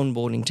flow of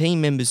onboarding team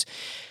members.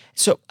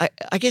 So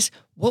I guess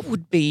what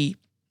would be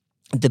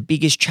the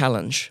biggest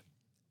challenge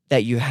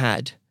that you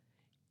had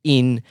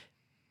in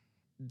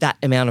that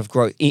amount of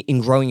growth,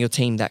 in growing your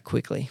team that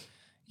quickly?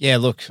 Yeah,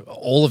 look,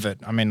 all of it.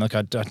 I mean, look,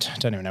 I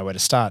don't even know where to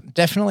start.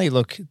 Definitely,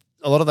 look,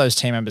 a lot of those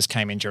team members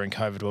came in during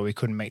COVID where we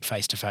couldn't meet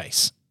face to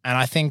face. And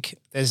I think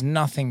there's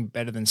nothing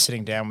better than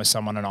sitting down with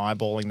someone and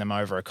eyeballing them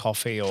over a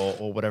coffee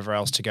or whatever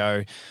else to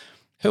go,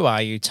 who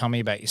are you? Tell me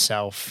about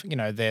yourself.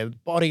 Their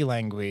body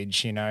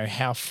language,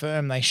 how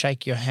firm they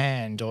shake your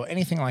hand or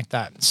anything like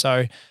that.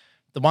 So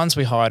the ones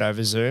we hired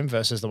over Zoom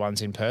versus the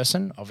ones in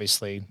person,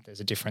 obviously there's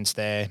a difference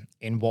there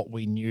in what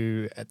we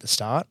knew at the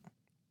start.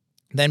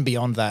 Then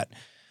beyond that,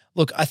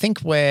 look, I think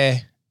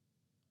where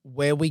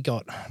we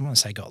got, I don't want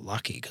to say got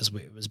lucky because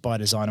it was by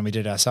design and we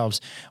did it ourselves.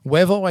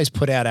 We've always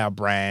put out our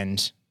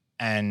brand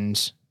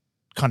and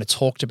kind of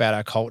talked about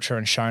our culture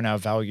and shown our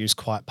values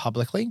quite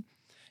publicly.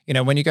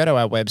 When you go to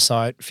our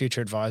website,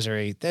 Future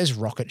Advisory, there's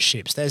rocket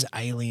ships, there's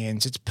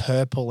aliens, it's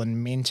purple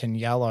and mint and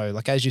yellow.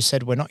 Like, as you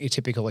said, we're not your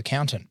typical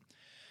accountant.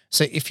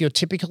 So if your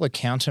typical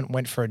accountant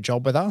went for a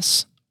job with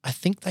us, I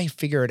think they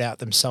figure it out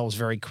themselves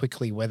very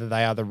quickly whether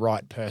they are the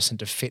right person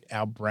to fit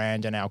our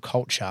brand and our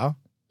culture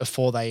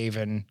before they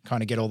even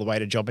kind of get all the way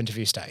to job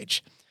interview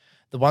stage.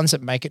 The ones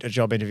that make it to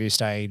job interview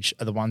stage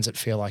are the ones that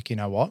feel like, you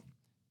know what,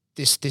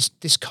 this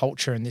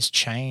culture and this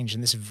change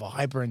and this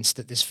vibrance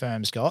that this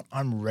firm's got,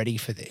 I'm ready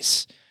for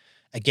this.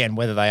 Again,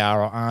 whether they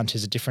are or aren't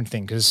is a different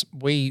thing because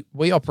we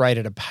operate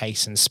at a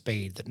pace and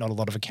speed that not a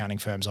lot of accounting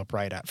firms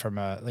operate at from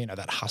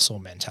that hustle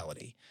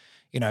mentality.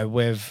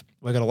 We've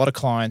got a lot of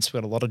clients,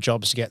 we've got a lot of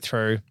jobs to get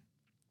through.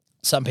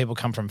 Some people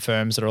come from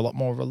firms that are a lot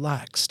more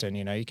relaxed and,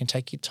 you can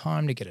take your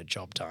time to get a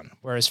job done.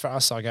 Whereas for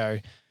us, I go,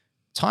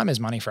 time is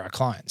money for our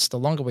clients. The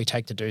longer we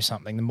take to do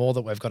something, the more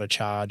that we've got to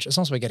charge, as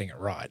long as we're getting it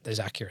right, there's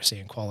accuracy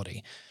and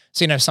quality.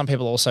 So, some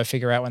people also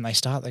figure out when they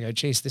start, they go,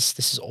 geez, this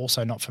is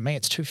also not for me.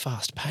 It's too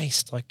fast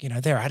paced. Like,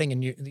 they're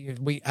adding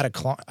we add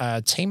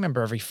a team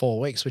member every 4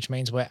 weeks, which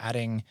means we're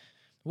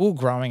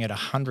growing at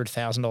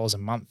 $100,000 a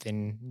month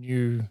in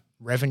new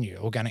revenue,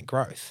 organic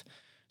growth.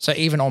 So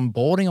even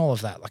onboarding all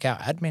of that, like our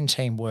admin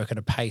team work at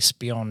a pace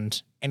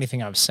beyond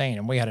anything I've seen.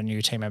 And we had a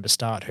new team member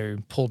start who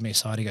pulled me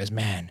aside. He goes,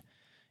 man,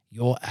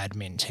 your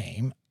admin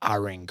team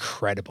are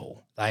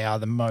incredible. They are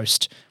the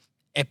most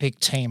epic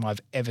team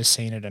I've ever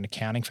seen at an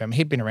accounting firm.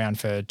 He'd been around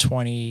for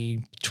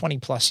 20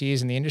 plus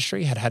years in the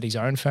industry, had his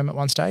own firm at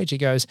one stage. He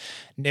goes,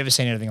 never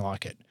seen anything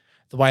like it.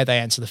 The way they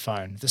answer the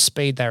phone, the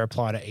speed they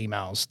reply to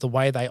emails, the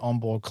way they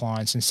onboard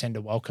clients and send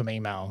a welcome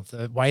email,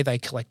 the way they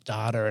collect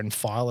data and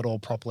file it all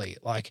properly.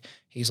 Like,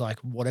 he's like,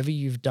 whatever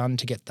you've done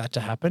to get that to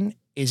happen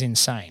is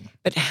insane.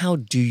 But how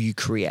do you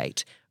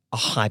create a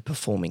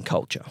high-performing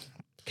culture?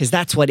 Because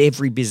that's what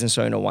every business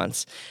owner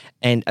wants.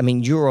 And, I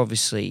mean, you're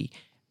obviously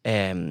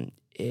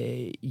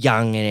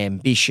young and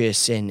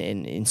ambitious and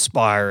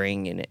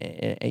inspiring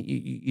and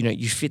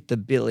you fit the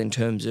bill in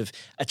terms of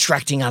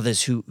attracting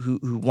others who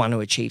want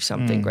to achieve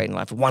something great in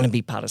life, want to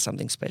be part of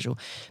something special.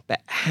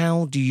 But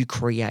how do you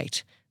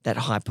create that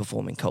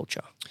high-performing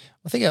culture?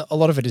 I think a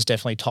lot of it is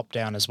definitely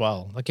top-down as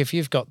well. Like, if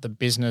you've got the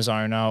business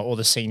owner or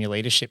the senior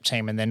leadership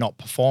team and they're not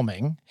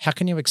performing, how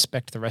can you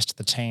expect the rest of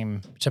the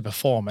team to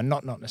perform? And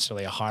not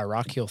necessarily a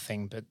hierarchical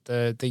thing, but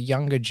the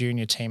younger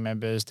junior team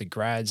members, the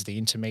grads, the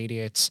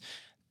intermediates,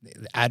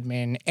 the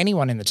admin,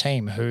 anyone in the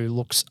team who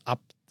looks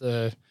up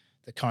the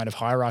kind of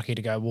hierarchy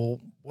to go, well,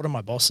 what are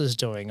my bosses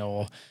doing?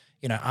 Or,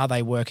 are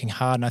they working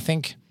hard? And I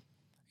think,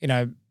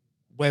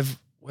 we've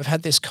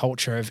had this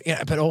culture of,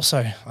 but also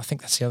I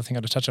think that's the other thing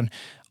I'd touch on.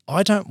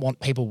 I don't want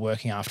people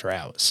working after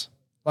hours.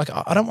 Like,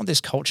 I don't want this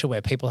culture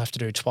where people have to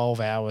do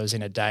 12 hours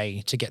in a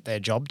day to get their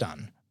job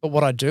done. But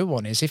what I do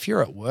want is if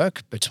you're at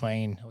work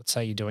between, let's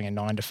say you're doing a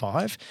 9 to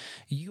 5,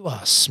 you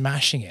are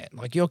smashing it.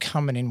 Like, you're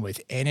coming in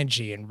with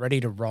energy and ready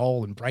to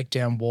roll and break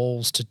down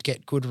walls to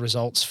get good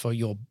results for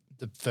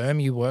the firm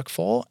you work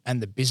for and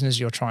the business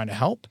you're trying to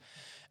help.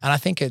 And I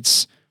think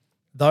it's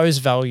those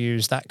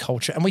values, that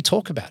culture, and we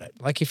talk about it.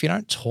 Like if you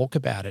don't talk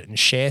about it and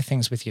share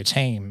things with your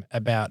team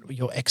about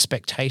your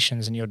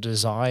expectations and your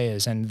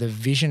desires and the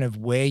vision of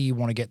where you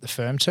want to get the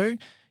firm to,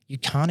 you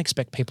can't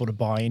expect people to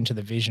buy into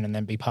the vision and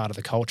then be part of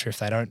the culture if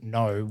they don't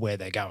know where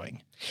they're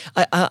going.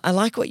 I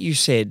like what you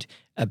said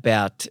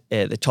about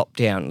the top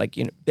down. Like,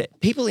 you know,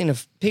 people in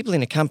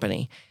a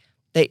company,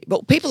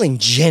 people in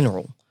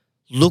general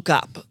look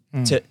up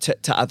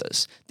to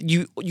others.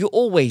 You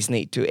always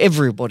need to.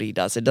 Everybody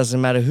does. It doesn't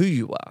matter who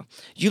you are.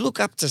 You look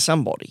up to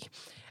somebody,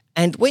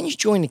 and when you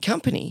join a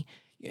company,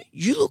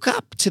 you look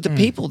up to the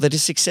people that are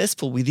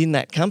successful within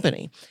that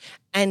company,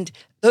 and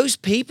those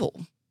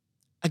people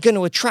are going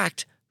to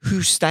attract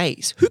who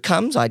stays, who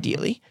comes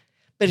ideally,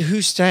 but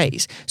who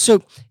stays.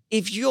 So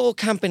if your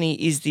company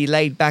is the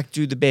laid back,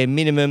 do the bare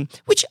minimum,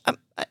 which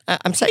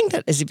I'm saying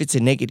that as if it's a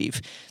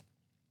negative,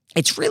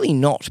 it's really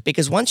not,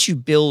 because once you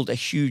build a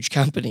huge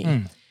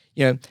company,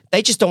 you know,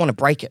 they just don't want to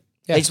break it.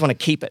 Yeah. They just want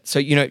to keep it. So,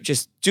 you know,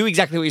 just do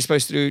exactly what you're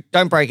supposed to do.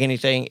 Don't break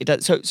anything. It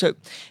does, so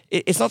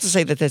it's not to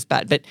say that that's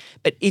bad, but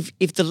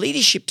if the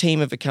leadership team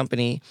of a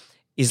company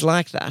is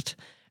like that,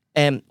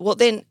 well,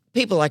 then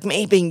people like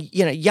me, being,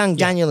 you know, young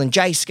Daniel and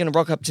Jace, going to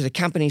rock up to the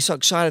company, so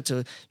excited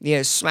to, you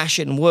know, smash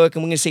it and work,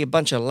 and we're going to see a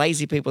bunch of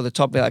lazy people at the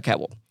top be like, okay,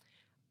 well,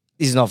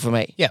 this is not for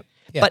me. Yeah.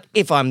 Yeah. But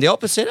if I'm the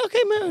opposite,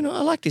 okay, man,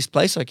 I like this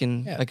place. I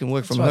can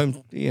work from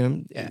home,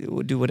 you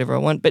know, do whatever I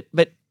want.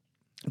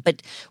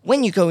 But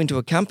when you go into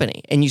a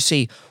company and you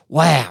see,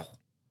 wow,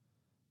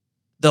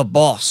 the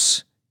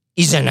boss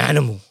is an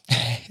animal.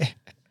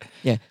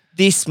 Yeah,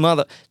 this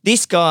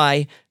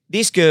guy,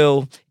 this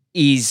girl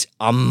is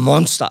a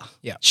monster.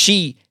 Yeah,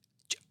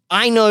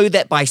 I know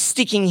that by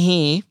sticking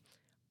here,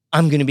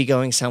 I'm going to be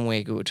going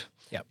somewhere good.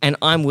 Yep. And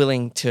I'm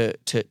willing to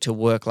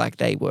work like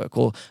they work,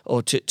 or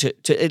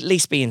to at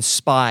least be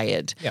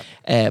inspired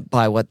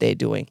by what they're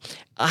doing.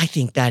 I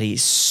think that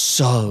is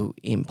so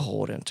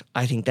important.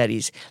 I think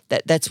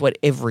that's what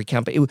every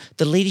company,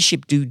 the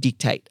leadership do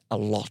dictate a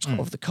lot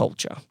of the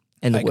culture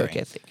and the work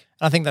ethic.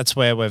 I think that's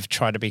where we've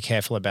tried to be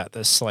careful about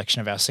the selection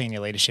of our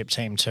senior leadership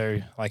team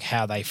too, like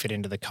how they fit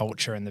into the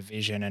culture and the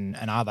vision, and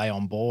are they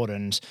on board?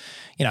 And,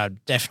 you know,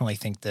 definitely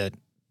think that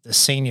the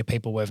senior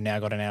people we've now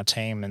got in our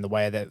team and the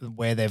way that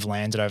where they've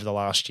landed over the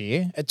last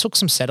year, it took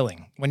some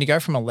settling. When you go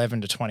from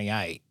 11 to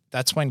 28,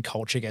 that's when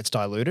culture gets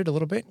diluted a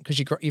little bit, because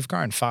you've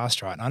grown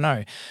fast, right? And I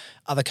know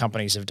other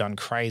companies have done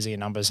crazier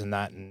numbers than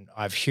that, and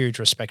I have huge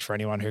respect for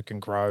anyone who can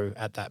grow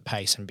at that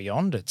pace and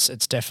beyond.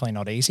 It's definitely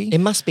not easy.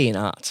 It must be an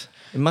art.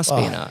 It must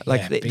be an art.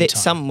 Like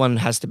someone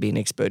has to be an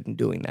expert in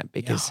doing that,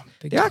 because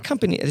there are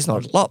companies, there's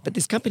not a lot, but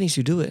there's companies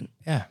who do it.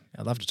 Yeah,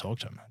 I'd love to talk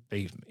to them.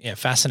 It'd be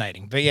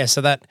fascinating. But yeah,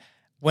 so that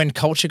when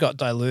culture got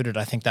diluted,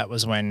 I think that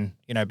was when,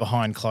 you know,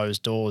 behind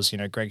closed doors, you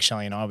know, Greg,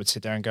 Shelley and I would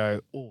sit there and go,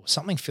 oh,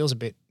 something feels a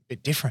bit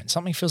different.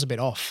 Something feels a bit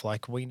off.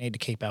 Like we need to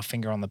keep our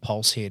finger on the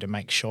pulse here to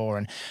make sure.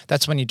 And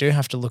that's when you do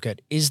have to look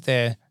at, is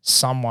there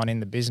someone in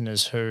the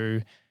business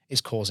who is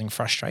causing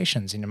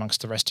frustrations in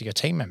amongst the rest of your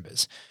team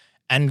members?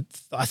 And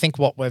I think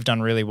what we've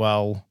done really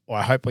well, or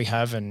I hope we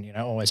have, and, you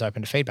know, always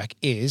open to feedback,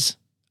 is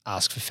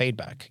ask for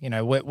feedback. You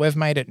know, we've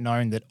made it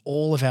known that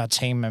all of our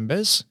team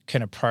members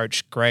can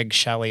approach Greg,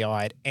 Shelley,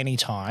 I at any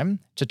time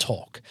to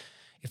talk.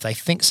 If they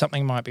think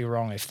something might be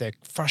wrong, if they're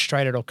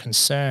frustrated or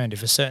concerned,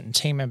 if a certain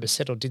team member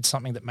said or did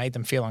something that made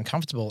them feel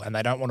uncomfortable and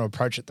they don't want to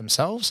approach it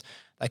themselves,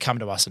 they come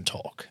to us and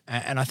talk.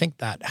 And I think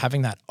that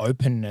having that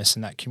openness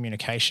and that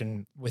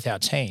communication with our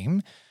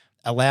team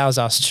allows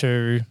us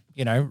to,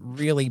 you know,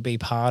 really be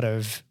part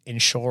of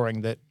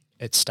ensuring that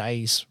it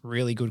stays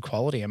really good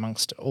quality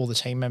amongst all the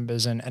team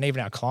members and even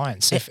our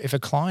clients. If a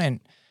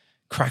client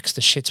cracks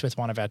the shits with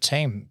one of our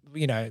team,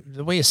 you know,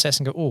 we assess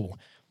and go, oh,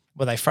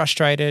 were they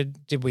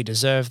frustrated? Did we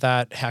deserve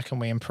that? How can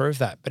we improve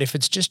that? But if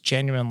it's just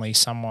genuinely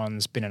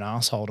someone's been an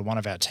asshole to one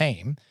of our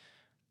team,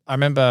 I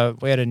remember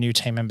we had a new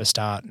team member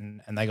start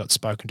and they got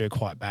spoken to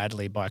quite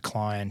badly by a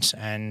client,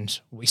 and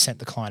we sent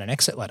the client an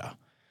exit letter.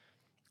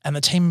 And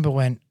the team member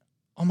went,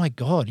 oh my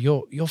God,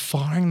 you're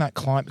firing that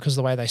client because of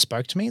the way they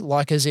spoke to me?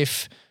 Like as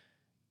if,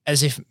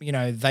 you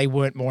know, they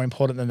weren't more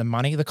important than the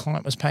money the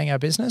client was paying our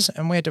business.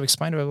 And we had to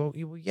explain to her,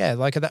 well, yeah,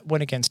 like that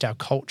went against our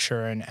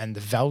culture and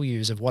the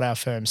values of what our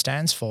firm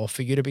stands for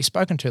you to be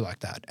spoken to like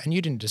that. And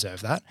you didn't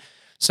deserve that.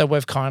 So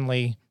we've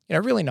kindly, you know,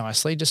 really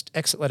nicely just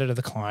exit letter to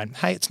the client.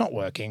 Hey, it's not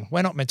working.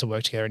 We're not meant to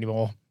work together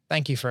anymore.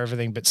 Thank you for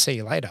everything, but see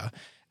you later.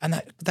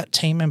 And that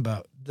team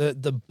member,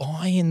 the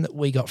buy-in that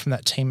we got from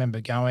that team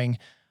member going,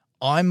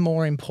 I'm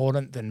more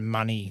important than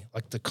money,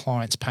 like the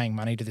client's paying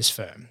money to this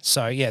firm.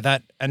 So yeah,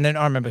 and then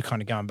I remember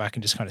kind of going back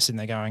and just kind of sitting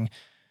there going,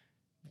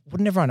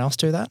 wouldn't everyone else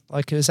do that?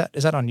 Like, is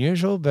that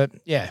unusual? But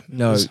yeah.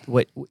 No,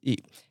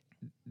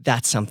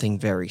 that's something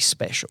very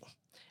special.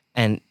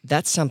 And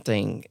that's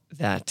something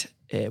that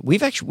we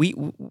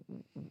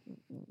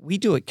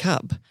do at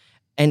Cub,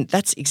 and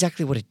that's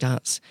exactly what it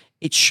does.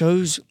 It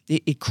shows,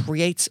 it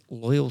creates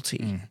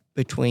loyalty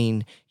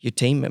between your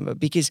team member,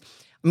 because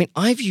I mean,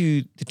 I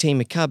view the team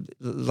at Cub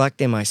like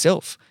they're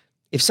myself.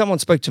 if someone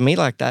spoke to me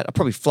like that, I'd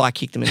probably fly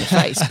kick them in the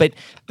face.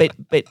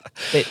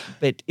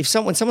 But if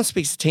someone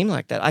speaks to a team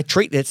like that, I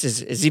treat this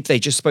as if they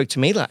just spoke to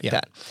me like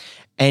that.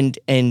 And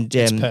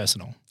it's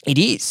personal. It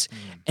is.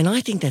 And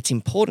I think that's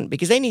important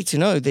because they need to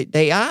know that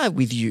they are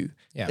with you.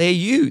 Yeah. They're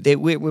you.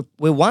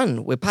 We're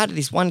one. We're part of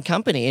this one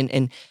company,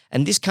 and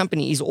this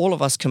company is all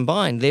of us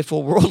combined.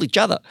 Therefore, we're all each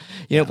other.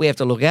 You know, we have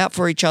to look out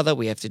for each other.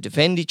 We have to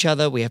defend each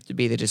other. We have to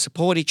be there to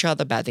support each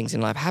other. Bad things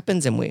in life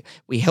happens, and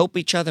we help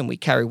each other, and we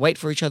carry weight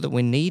for each other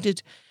when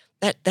needed.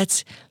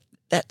 That's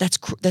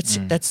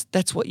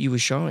what you were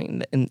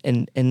showing,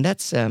 and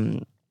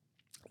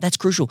that's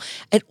crucial.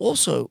 And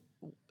also,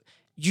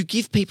 you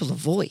give people a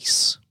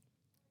voice.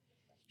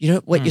 You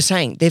know what you're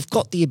saying? They've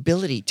got the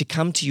ability to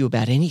come to you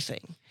about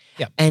anything.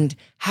 Yep. And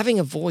having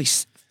a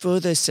voice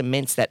further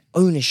cements that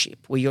ownership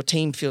where your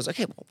team feels,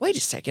 okay, well, wait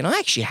a second, I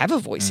actually have a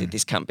voice at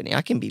this company.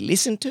 I can be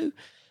listened to.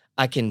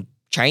 I can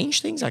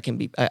change things. I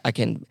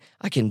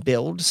can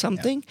build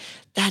something.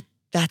 That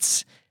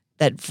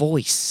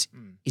voice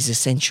is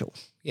essential.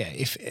 Yeah,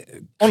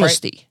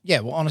 Honesty.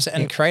 Honesty,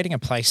 and creating a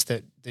place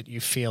that you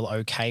feel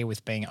okay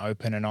with being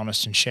open and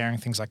honest and sharing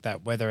things like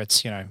that, whether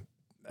it's, you know,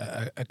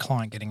 a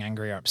client getting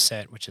angry or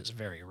upset, which is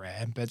very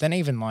rare, but then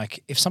even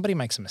like if somebody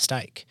makes a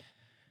mistake,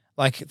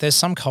 like there's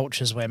some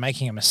cultures where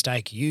making a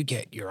mistake, you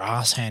get your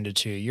ass handed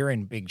to you, you're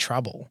in big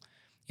trouble,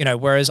 you know,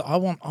 whereas I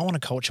want a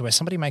culture where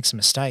somebody makes a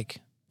mistake,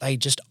 they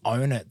just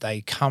own it.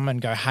 They come and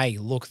go, hey,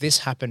 look, this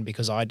happened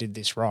because I did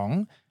this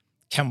wrong.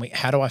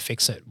 How do I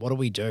fix it? What do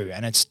we do?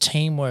 And it's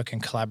teamwork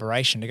and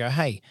collaboration to go,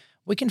 hey,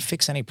 we can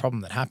fix any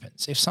problem that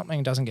happens. If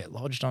something doesn't get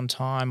lodged on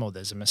time or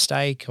there's a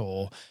mistake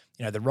or,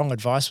 you know, the wrong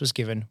advice was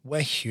given,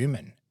 we're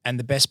human. And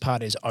the best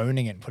part is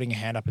owning it, putting your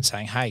hand up and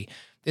saying, hey,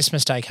 this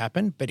mistake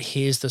happened, but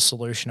here's the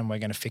solution and we're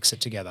going to fix it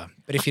together.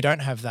 But if you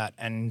don't have that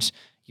and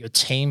your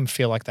team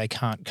feel like they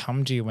can't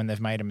come to you when they've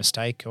made a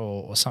mistake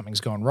or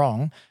something's gone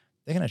wrong,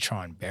 they're going to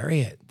try and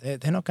bury it.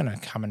 They're not going to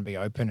come and be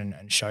open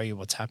and show you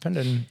what's happened.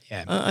 And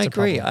yeah, I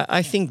agree.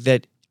 I think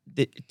that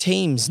the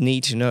teams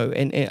need to know,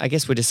 and I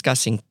guess we're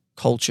discussing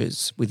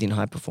cultures within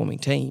high-performing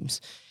teams.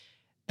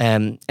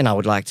 And I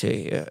would like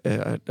to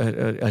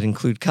I'd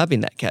include Cub in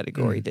that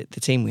category, the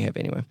team we have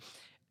anyway.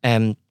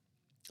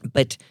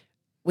 But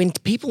when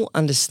people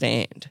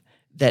understand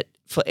that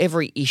for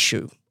every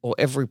issue or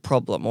every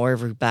problem or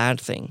every bad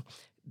thing,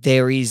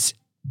 there is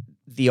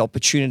the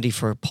opportunity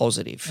for a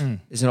positive.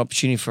 There's an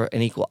opportunity for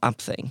an equal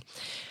up thing.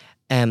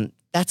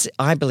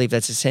 I believe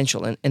that's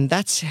essential. And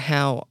that's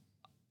how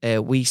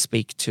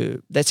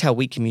that's how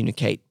we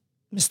communicate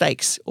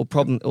mistakes or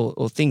problem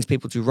or things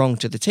people do wrong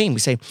to the team. We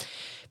say,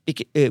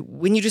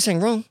 when you do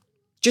something wrong,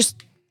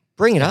 just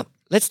bring it up.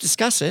 Let's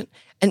discuss it.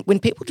 And when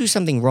people do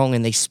something wrong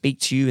and they speak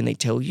to you and they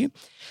tell you,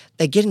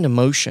 they get an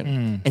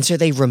emotion. And so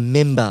they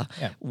remember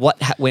what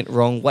went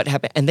wrong, what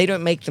happened, and they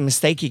don't make the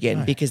mistake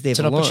again because they've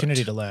learned. It's an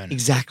opportunity to learn.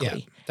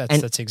 Exactly. Yeah,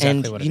 that's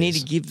exactly what it is. And you need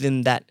to give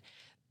them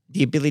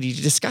the ability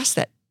to discuss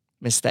that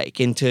mistake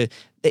and to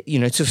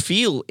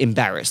feel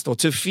embarrassed or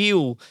to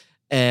feel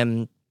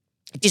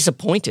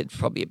disappointed,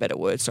 probably a better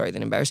word,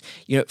 than embarrassed,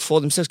 for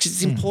themselves, because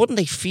it's important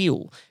they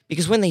feel,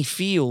 because when they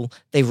feel,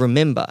 they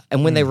remember.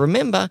 And when they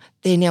remember,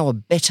 they're now a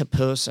better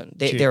person.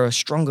 They're a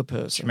stronger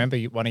person. Do you remember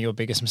one of your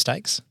biggest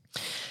mistakes?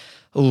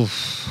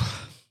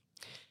 Oof.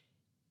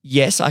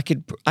 Yes, I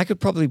could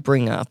probably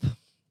bring up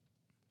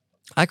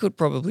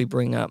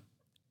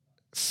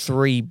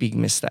 3 big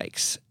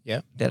mistakes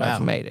that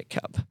I've made at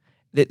Cub.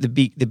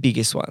 The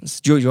biggest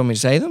ones. Do you want me to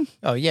say them?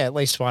 Oh, yeah, at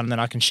least one. Then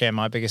I can share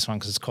my biggest one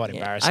because it's quite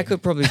embarrassing. I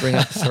could probably bring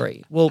up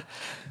 3. Well,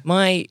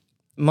 my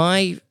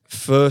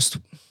first,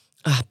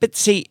 but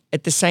see,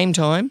 at the same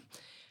time,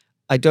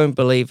 I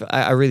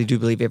really do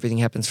believe everything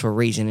happens for a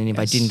reason. And if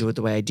I didn't do it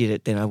the way I did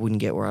it, then I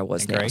wouldn't get where I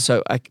was now.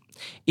 So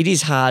it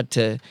is hard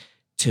to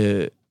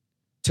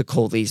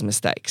call these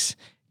mistakes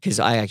because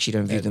I actually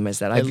don't view them as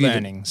that. I view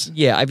learnings.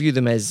 I view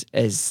them as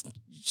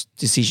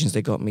decisions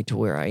that got me to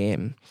where I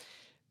am.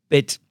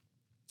 But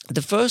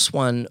the first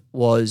one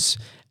was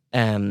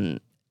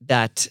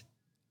that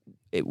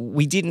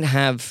we didn't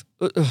have.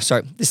 The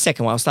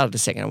second one. I'll start at the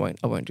second.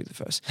 I won't do the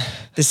first.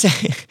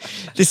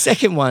 The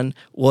second one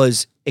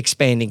was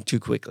expanding too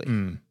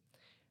quickly.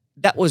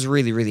 That was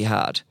really, really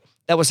hard.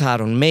 That was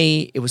hard on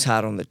me. It was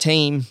hard on the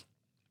team.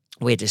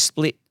 We had to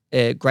split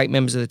great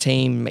members of the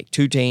team, make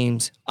 2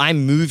 teams. I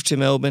moved to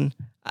Melbourne.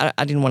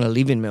 I didn't want to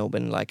live in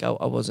Melbourne. Like I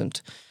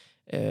wasn't.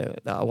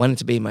 I wanted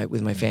to be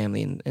with my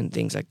family and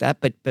things like that.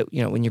 But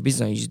when you're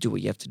business owner, you just do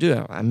what you have to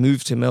do. I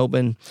moved to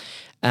Melbourne,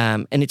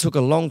 and it took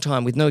a long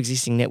time with no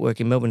existing network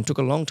in Melbourne. It took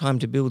a long time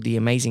to build the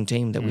amazing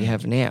team that we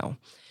have now.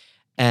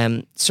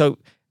 So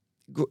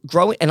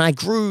growing, and I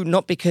grew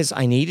not because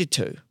I needed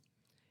to.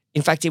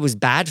 In fact, it was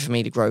bad for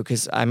me to grow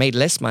because I made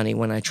less money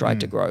when I tried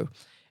to grow,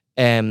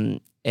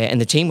 and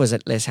the team was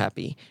less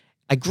happy.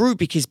 I grew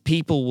because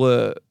people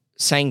were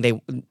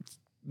saying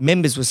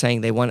members were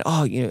saying they want,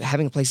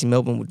 having a place in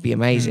Melbourne would be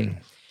amazing.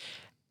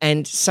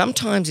 And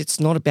sometimes it's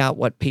not about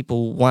what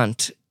people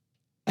want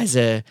as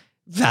a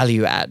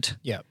value add.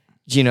 Yeah.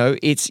 You know,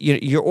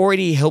 you're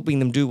already helping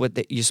them do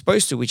what you're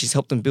supposed to, which is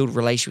help them build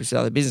relationships with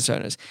other business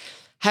owners.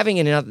 Having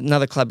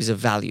another club is a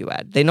value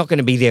add. They're not going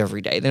to be there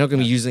every day. They're not going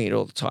to be using it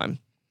all the time.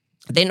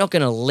 They're not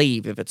going to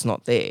leave if it's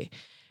not there.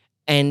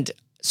 And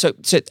so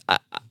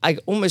I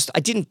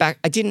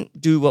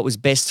didn't do what was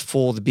best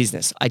for the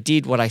business. I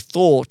did what I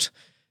thought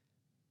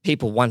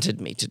people wanted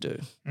me to do.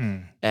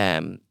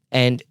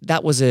 And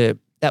that was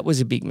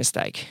a big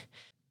mistake.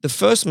 The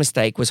first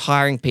mistake was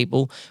hiring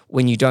people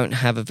when you don't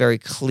have a very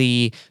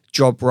clear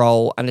job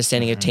role,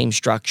 understanding a team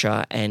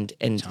structure, and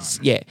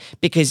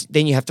because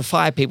then you have to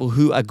fire people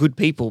who are good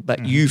people,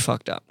 but you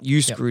fucked up.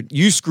 You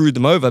screwed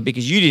them over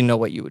because you didn't know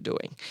what you were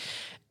doing.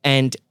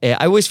 And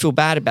I always feel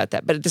bad about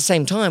that. But at the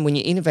same time, when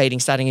you're innovating,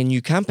 starting a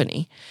new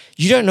company,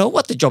 you don't know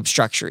what the job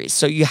structure is.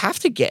 So you have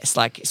to guess.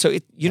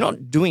 You're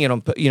not doing it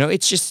on,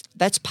 it's just,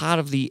 that's part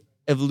of the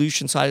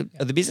evolution side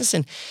of the business.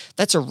 And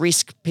that's a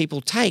risk people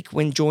take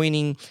when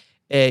joining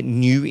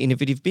new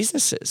innovative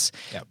businesses.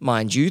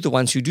 Mind you, the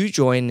ones who do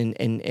join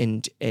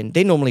and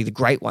they're normally the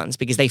great ones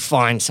because they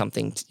find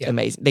something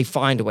amazing. They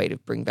find a way to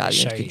bring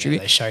value and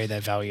contribute. They show you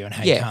their value and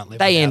how you can't live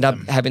they without end up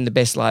them. having the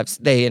best lives.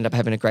 They end up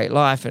having a great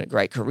life and a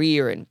great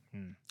career, and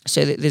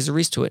so there's a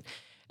risk to it.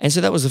 And so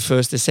that was the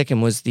first. The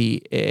second was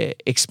the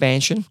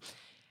expansion,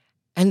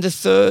 and the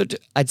third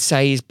I'd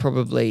say is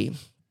probably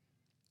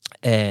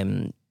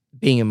being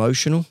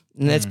emotional,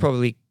 and that's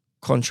probably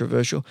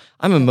controversial.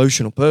 I'm an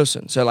emotional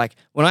person, so like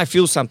when I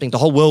feel something, the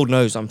whole world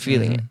knows I'm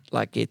feeling it.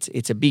 Like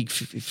it's a big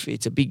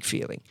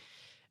feeling.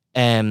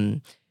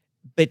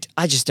 But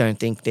I just don't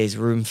think there's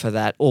room for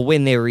that. Or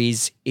when there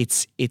is,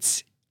 it's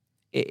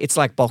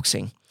like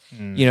boxing.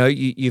 You know,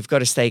 you've got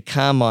to stay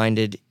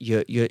calm-minded.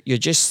 You're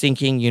just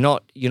thinking. You're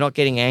not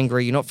getting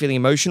angry. You're not feeling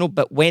emotional.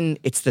 But when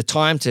it's the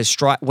time to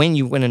strike, when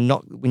you want to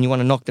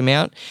knock them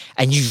out,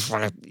 and you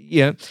want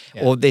to,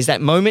 or there's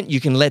that moment,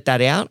 you can let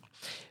that out.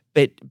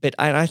 But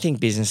I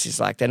think business is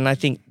like that, and I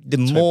think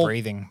more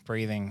breathing,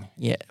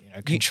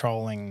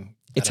 controlling.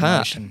 It's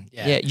hard.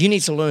 Yeah, you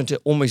need to learn to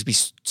almost be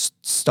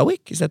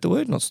stoic. Is that the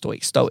word? Not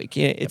stoic. Stoic.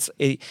 Yeah,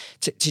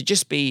 to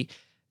just be.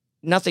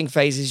 Nothing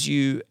phases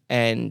you,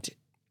 and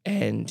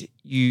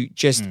you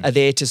just are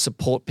there to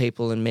support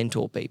people and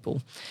mentor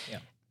people. Yeah.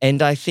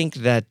 And I think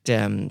that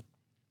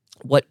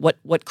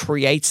what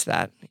creates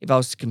that, if I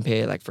was to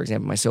compare, like for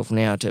example, myself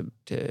now to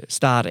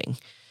starting.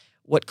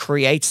 What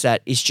creates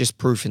that is just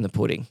proof in the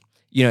pudding.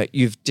 You know,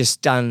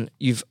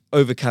 you've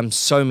overcome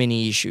so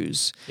many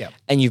issues,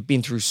 and you've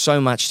been through so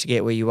much to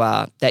get where you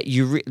are that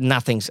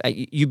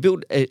you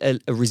build a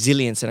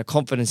resilience and a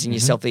confidence in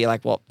yourself that you're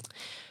like, well,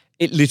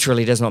 it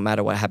literally does not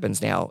matter what happens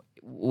now.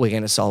 We're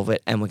going to solve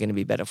it, and we're going to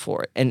be better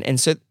for it. And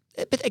so,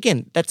 but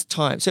again, that's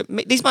time. So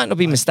these might not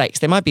be mistakes;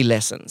 they might be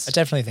lessons. I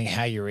definitely think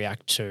how you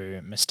react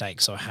to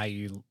mistakes or how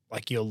you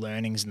your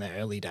learnings in the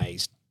early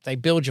days, they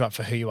build you up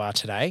for who you are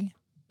today.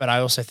 But I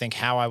also think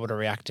how I would have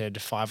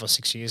reacted 5 or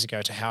 6 years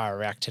ago to how I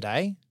react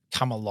today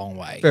come a long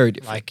way. Very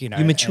different.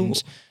 You mature.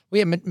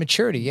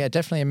 Maturity. Yeah,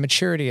 definitely a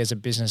maturity as a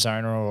business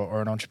owner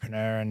or an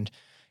entrepreneur. And,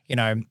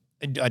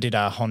 I did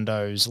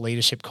Hondo's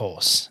leadership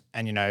course,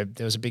 and,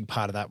 there was a big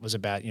part of that was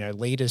about,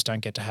 leaders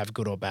don't get to have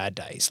good or bad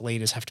days.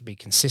 Leaders have to be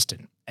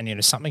consistent,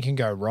 and, something can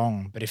go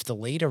wrong. But if the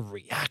leader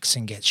reacts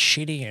and gets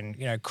shitty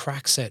and,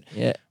 cracks it,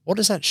 what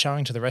is that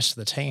showing to the rest of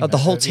the team? The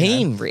whole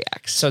team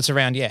reacts. So it's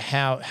around,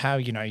 how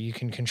you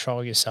can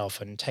control yourself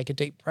and take a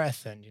deep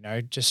breath and,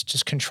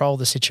 just control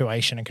the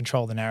situation and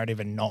control the narrative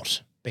and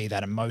not be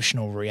that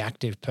emotional,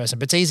 reactive person.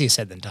 But it's easier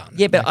said than done.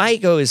 Yeah, but I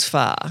go as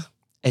far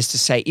as to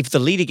say if the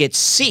leader gets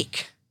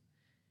sick,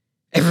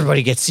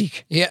 everybody gets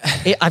sick. Yeah.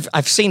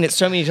 I've seen it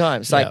so many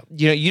times. Like,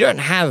 you don't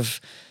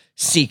have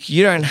sick.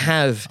 You don't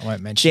have I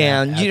won't mention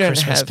down. Our you don't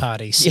Christmas have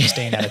party,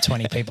 16 out of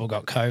 20 people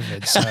got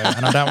COVID. So,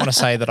 and I don't want to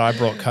say that I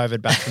brought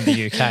COVID back from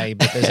the UK,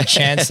 but there's a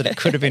chance that it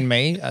could have been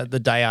me the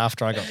day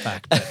after I got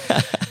back.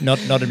 But not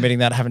admitting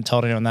that. I haven't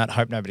told anyone that.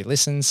 Hope nobody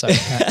listens. So,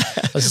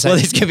 well,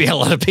 there's going to be a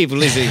lot of people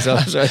listening. So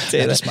I'm sorry to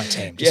tell you that's my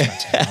team. Just my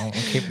team. I'll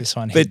keep this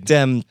one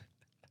hidden.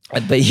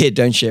 But yeah,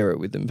 don't share it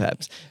with them,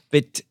 perhaps.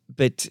 But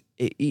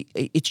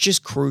it's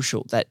just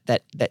crucial that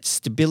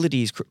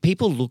stability is.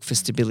 People look for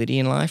stability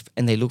in life,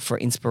 and they look for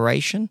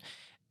inspiration,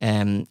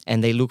 and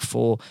they look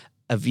for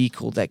a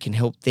vehicle that can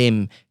help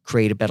them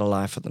create a better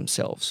life for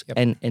themselves.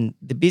 Yep. And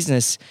the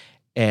business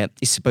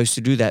is supposed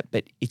to do that,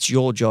 but it's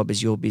your job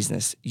as your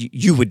business.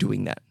 You were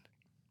doing that.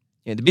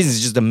 The business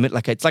is just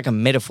it's like a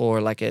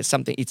metaphor,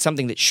 something. It's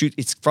something that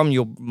it's from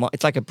your.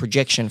 It's like a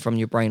projection from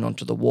your brain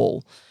onto the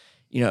wall.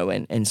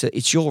 And so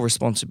it's your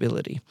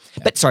responsibility.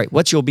 Yeah. But sorry,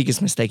 what's your biggest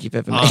mistake you've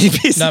ever made in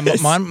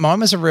business? No, mine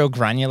was a real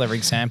granular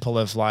example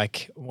of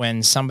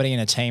when somebody in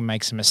a team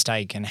makes a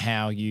mistake and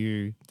how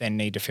you then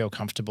need to feel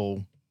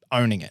comfortable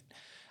owning it.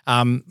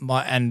 And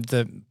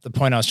the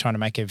point I was trying to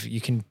make of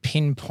you can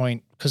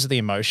pinpoint, because of the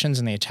emotions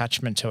and the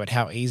attachment to it,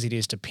 how easy it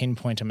is to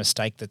pinpoint a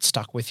mistake that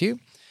stuck with you.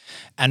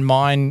 And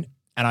mine,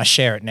 and I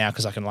share it now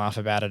because I can laugh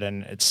about it,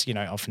 and it's,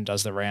 often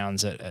does the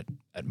rounds at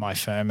my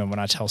firm and when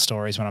I tell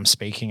stories when I'm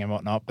speaking and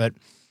whatnot. But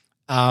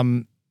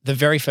The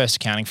very first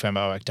accounting firm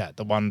I worked at,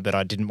 the one that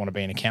I didn't want to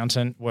be an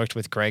accountant, worked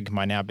with Greg,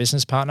 my now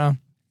business partner,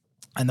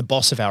 and the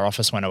boss of our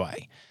office went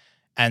away.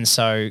 And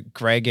so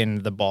Greg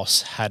and the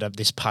boss had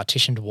this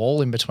partitioned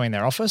wall in between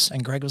their office,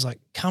 and Greg was like,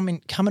 come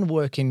and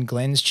work in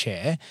Glenn's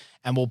chair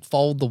and we'll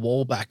fold the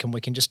wall back and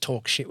we can just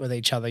talk shit with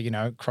each other,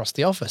 across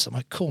the office. I'm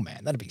like, cool,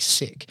 man, that'd be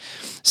sick.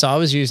 So I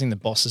was using the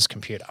boss's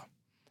computer,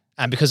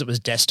 and because it was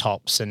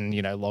desktops and,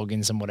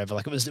 logins and whatever,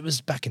 like it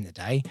was back in the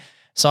day.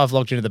 So I've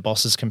logged into the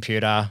boss's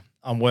computer,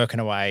 I'm working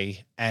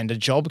away, and a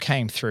job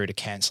came through to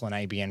cancel an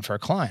ABN for a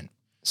client.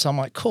 So I'm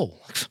like,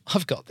 cool,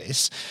 I've got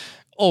this,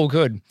 all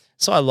good.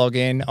 So I log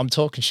in, I'm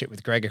talking shit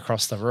with Greg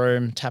across the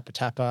room,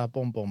 tapper,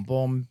 boom, boom,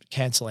 boom,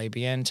 cancel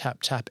ABN,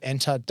 tap,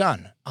 enter,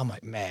 done. I'm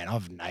like, man,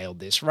 I've nailed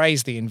this.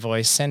 Raise the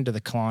invoice, send to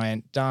the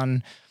client,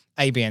 done.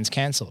 ABN's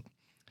cancelled.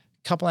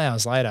 A couple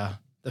hours later,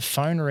 the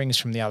phone rings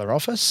from the other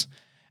office,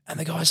 and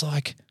the guy's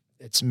like,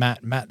 it's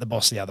Matt, the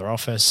boss of the other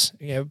office,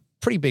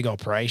 pretty big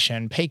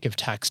operation, peak of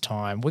tax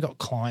time. We got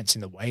clients in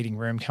the waiting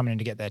room coming in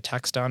to get their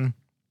tax done.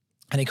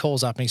 And he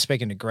calls up and he's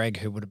speaking to Greg,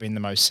 who would have been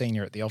the most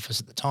senior at the office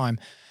at the time,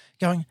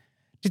 going,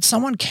 did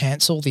someone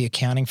cancel the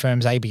accounting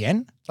firm's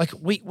ABN? Like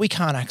we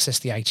can't access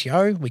the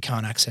ATO. We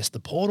can't access the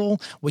portal.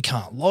 We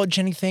can't lodge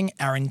anything.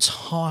 Our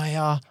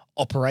entire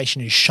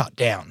operation is shut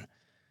down.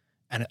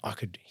 And I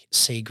could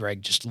see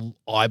Greg just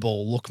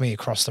eyeball look me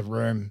across the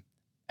room.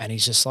 And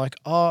he's just like,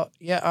 oh,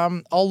 yeah,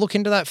 I'll look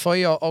into that for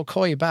you. I'll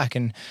call you back.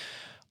 And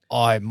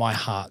my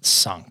heart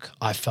sunk.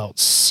 I felt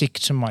sick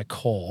to my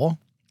core.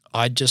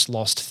 I'd just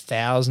lost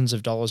thousands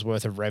of dollars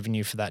worth of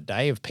revenue for that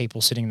day of people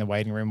sitting in the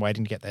waiting room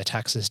waiting to get their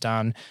taxes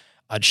done.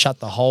 I'd shut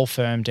the whole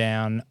firm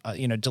down,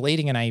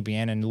 deleting an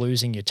ABN and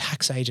losing your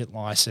tax agent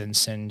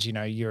license and,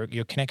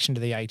 your connection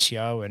to the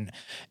ATO. And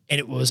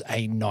it was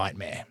a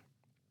nightmare.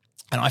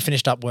 And I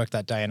finished up work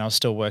that day and I was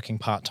still working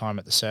part-time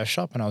at the surf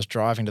shop, and I was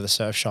driving to the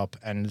surf shop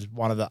and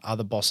one of the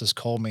other bosses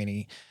called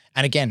me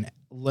and again,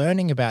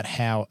 learning about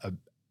how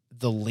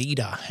the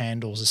leader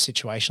handles a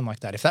situation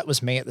like that. If that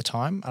was me at the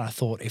time, and I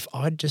thought if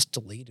I'd just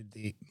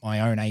deleted my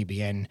own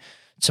ABN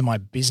to my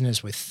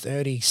business with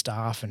 30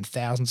 staff and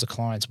thousands of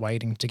clients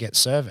waiting to get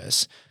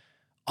service,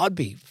 I'd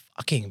be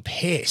fucking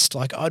pissed.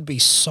 Like I'd be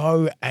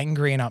so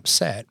angry and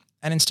upset.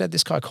 And instead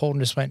this guy called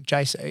and just went,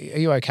 Jace, are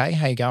you okay?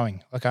 How you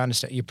going? Like I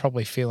understand you're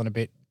probably feeling a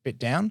bit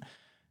down.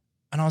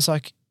 And I was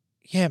like,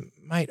 yeah,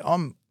 mate,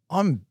 I'm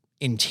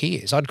in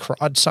tears.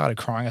 I'd started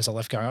crying as I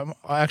left going,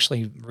 I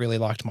actually really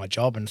liked my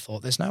job and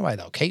thought there's no way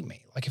they'll keep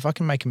me. Like if I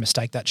can make a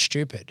mistake that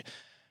stupid,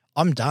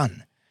 I'm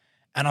done.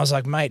 And I was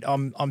like, mate,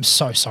 I'm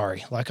so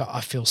sorry. Like I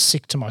feel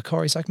sick to my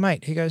core. He's like,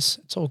 mate, he goes,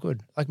 it's all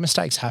good. Like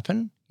mistakes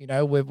happen.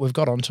 We've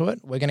got onto it.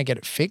 We're going to get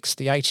it fixed.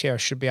 The ATO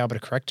should be able to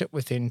correct it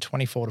within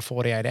 24 to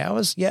 48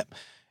 hours. Yep.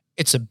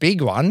 It's a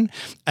big one.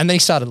 And then he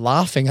started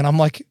laughing and I'm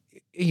like,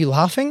 are you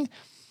laughing?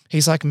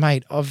 He's like,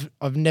 mate,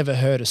 I've never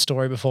heard a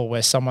story before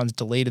where someone's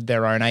deleted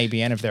their own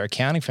ABN of their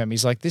accounting firm.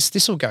 He's like,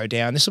 this will go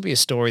down. This will be a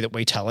story that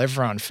we tell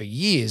everyone for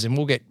years and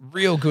we'll get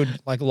real good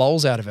like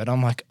lols out of it.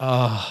 I'm like,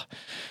 oh.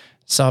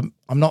 So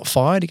I'm not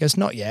fired? He goes,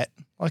 not yet.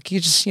 Like you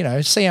just,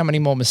 see how many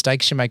more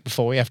mistakes you make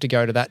before we have to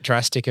go to that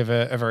drastic of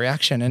a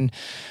reaction. And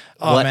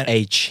what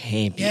a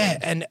champion.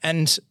 Yeah.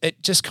 And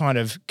it just kind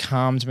of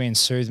calmed me and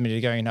soothed me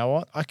to go, you know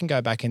what? I can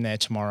go back in there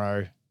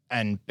tomorrow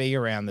and be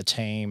around the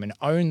team and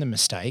own the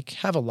mistake,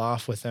 have a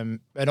laugh with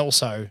them, and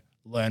also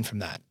learn from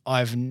that.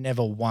 I've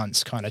never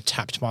once kind of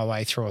tapped my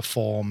way through a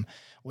form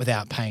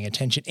without paying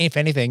attention. If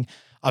anything,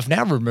 I've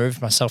now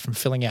removed myself from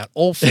filling out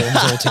all forms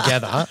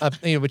altogether,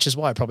 which is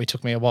why it probably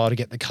took me a while to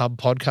get the Cub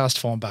podcast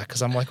form back,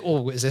 because I'm like,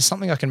 oh, is there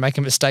something I can make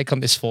a mistake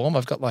on this form?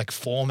 I've got like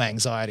form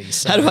anxiety.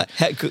 So.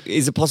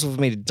 Is it possible for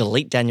me to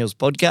delete Daniel's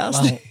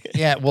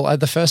podcast? Well,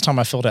 the first time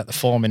I filled out the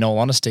form, in all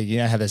honesty, you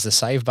know how there's the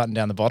save button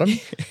down the bottom?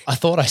 I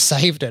thought I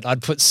saved it.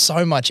 I'd put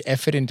so much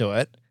effort into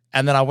it,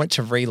 and then I went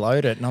to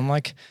reload it, and I'm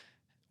like,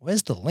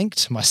 where's the link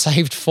to my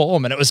saved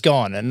form? And it was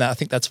gone. And I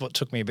think that's what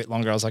took me a bit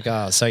longer. I was like,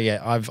 so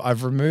yeah,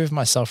 I've removed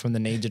myself from the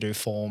need to do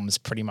forms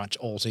pretty much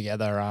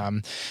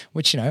altogether,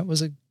 which,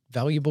 was a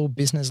valuable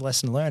business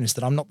lesson learned, is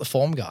that I'm not the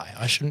form guy.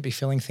 I shouldn't be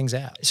filling things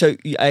out. So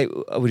I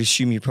would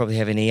assume you probably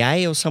have an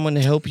EA or someone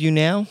to help you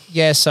now?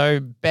 Yeah, so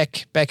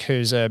Beck,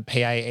 who's a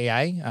PA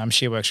EA,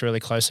 she works really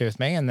closely with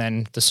me. And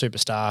then the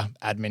superstar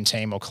admin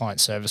team or client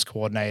service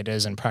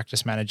coordinators and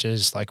practice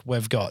managers,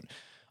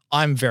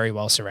 I'm very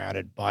well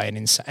surrounded by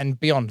and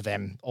beyond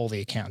them, all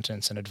the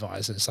accountants and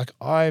advisors. Like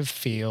I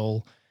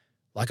feel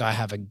like I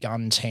have a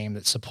gun team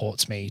that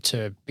supports me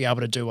to be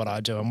able to do what I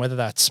do. And whether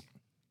that's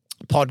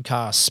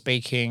podcast,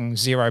 speaking,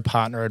 zero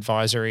partner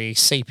advisory,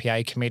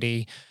 CPA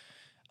committee,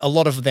 a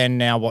lot of then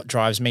now what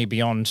drives me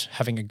beyond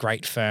having a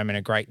great firm and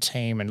a great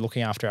team and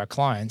looking after our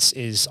clients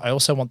is I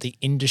also want the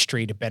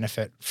industry to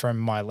benefit from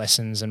my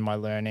lessons and my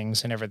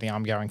learnings and everything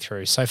I'm going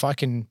through. So if I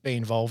can be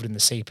involved in the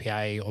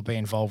CPA or be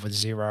involved with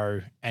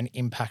Xero and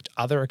impact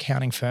other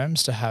accounting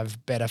firms to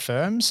have better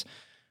firms,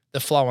 the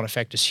flow on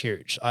effect is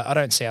huge. I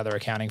don't see other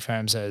accounting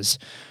firms as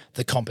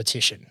the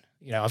competition.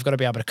 I've got to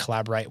be able to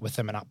collaborate with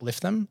them and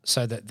uplift them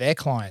so that their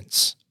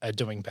clients are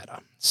doing better.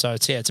 So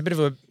it's a bit of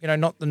a,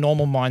 not the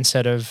normal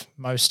mindset of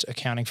most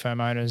accounting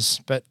firm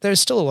owners, but there's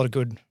still a lot of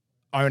good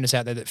owners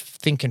out there that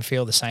think and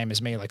feel the same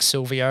as me, like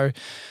Silvio.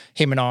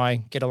 Him and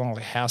I get along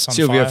like a house on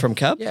fire. Silvio from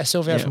Cub? Yeah,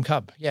 Silvio from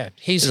Cub. Yeah.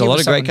 There's a lot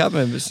of great Cub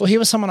members. Well, he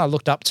was someone I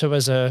looked up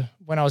to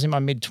when I was in my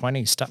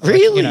mid-20s.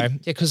 Really?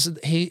 Because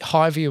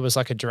Highview was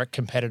like a direct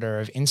competitor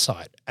of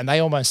Insight, and they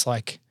almost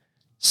like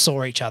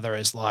saw each other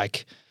as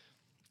like,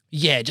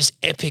 just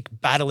epic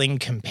battling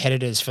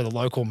competitors for the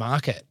local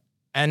market.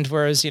 And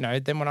whereas,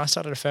 then when I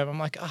started a firm, I'm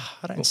like,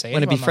 I don't see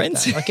anyone Want to be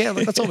friends? Like that.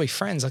 Let's all be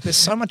friends. Like there's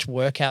so much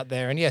work out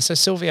there. And so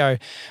Silvio,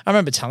 I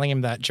remember telling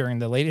him that during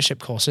the leadership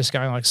course, just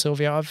going like,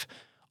 Silvio,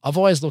 I've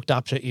always looked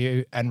up to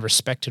you and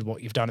respected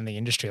what you've done in the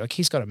industry. Like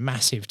he's got a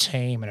massive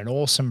team and an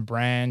awesome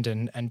brand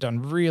and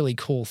done really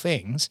cool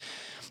things.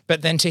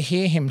 But then to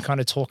hear him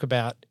kind of talk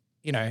about,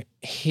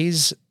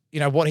 his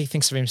what he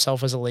thinks of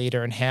himself as a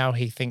leader and how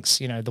he thinks,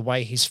 the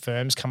way his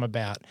firms come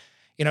about,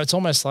 it's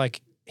almost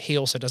like he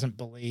also doesn't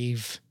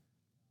believe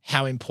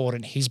how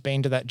important he's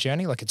been to that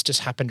journey. Like it's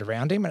just happened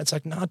around him. And it's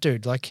like, no,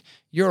 dude, like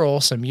you're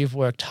awesome. You've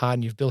worked hard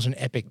and you've built an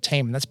epic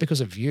team. And that's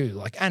because of you,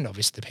 like, and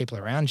obviously the people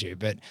around you.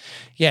 But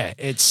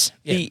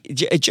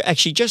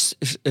Actually, just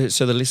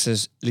so the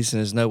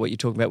listeners know what you're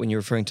talking about when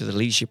you're referring to the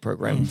leadership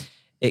program,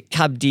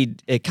 Cub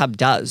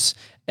does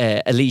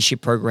a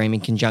leadership program in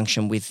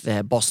conjunction with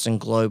Boston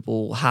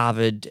Global,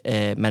 Harvard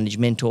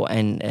Managemental,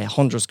 and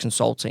Hondros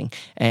Consulting.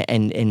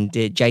 And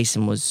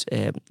Jason was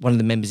one of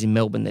the members in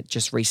Melbourne that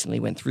just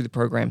recently went through the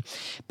program.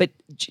 But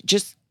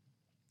just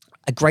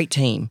a great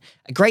team.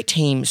 A great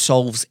team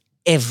solves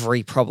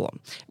every problem.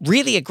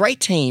 Really, a great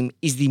team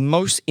is the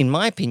most, in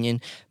my opinion,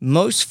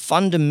 most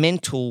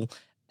fundamental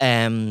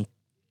role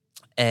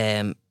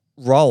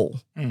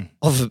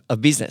of a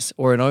business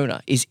or an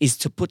owner is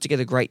to put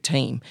together a great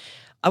team.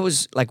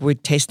 We're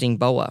testing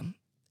BOA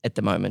at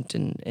the moment,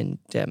 and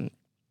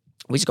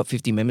we just got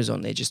 50 members on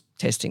there just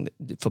testing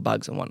for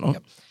bugs and whatnot.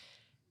 Yep.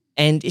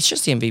 And it's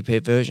just the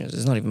MVP version.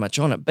 There's not even much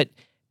on it.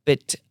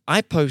 But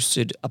I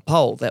posted a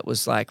poll that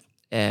was like,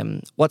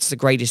 what's the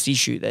greatest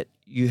issue that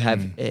you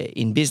have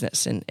in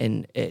business?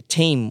 And a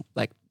team,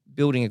 like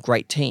building a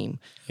great team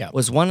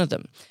was one of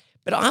them.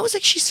 But I was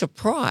actually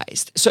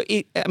surprised. So,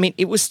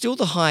 it was still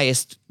the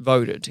highest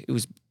voted. It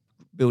was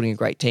building a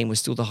great team was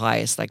still the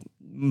highest. Like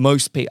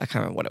most people, I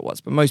can't remember what it was,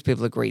 but most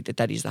people agreed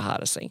that is the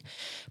hardest thing.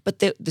 But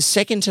the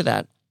second to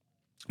that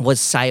was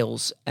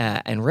sales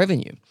and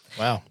revenue.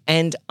 Wow.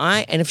 And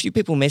a few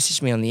people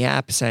messaged me on the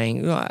app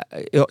saying,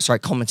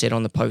 commented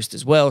on the post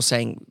as well,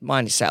 saying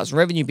mine is sales and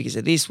revenue because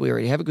of this. We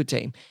already have a good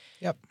team.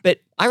 Yep. But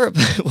I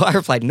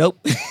replied,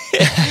 nope.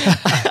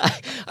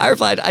 I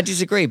replied, I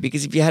disagree,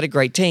 because if you had a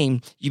great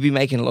team, you'd be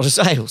making a lot of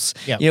sales.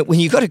 Yep. When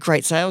you've got a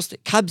great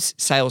Cubs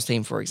sales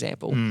team, for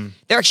example,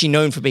 they're actually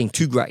known for being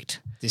too great.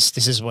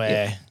 This is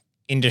where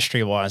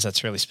industry-wise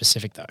that's really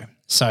specific though.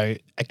 So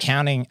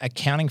accounting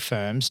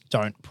firms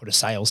don't put a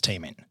sales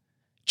team in.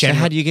 So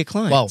how do you get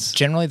clients? Well,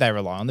 generally they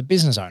rely on the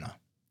business owner.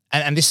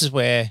 And this is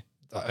where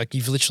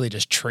you've literally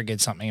just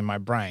triggered something in my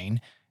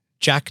brain.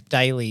 Jack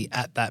Daly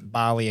at that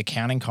Bali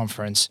accounting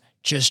conference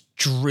just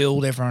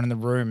drilled everyone in the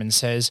room and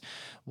says,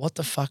 what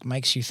the fuck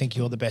makes you think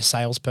you're the best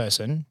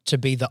salesperson to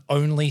be the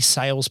only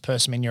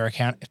salesperson in your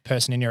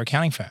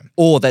accounting firm?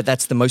 Or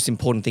that's the most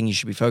important thing you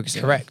should be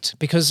focusing on. Correct.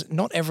 Because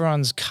not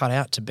everyone's cut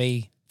out to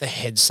be the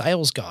head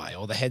sales guy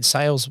or the head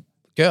sales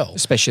girl.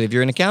 Especially if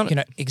you're an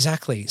accountant.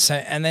 Exactly. So,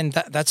 and then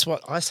that's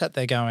what I sat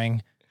there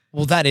going,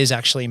 well, that is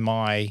actually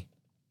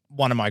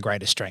one of my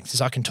greatest strengths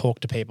is I can talk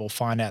to people,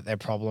 find out their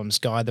problems,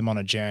 guide them on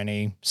a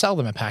journey, sell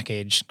them a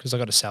package because I've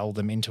got to sell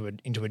them into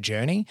a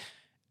journey,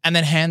 and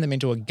then hand them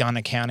into a gun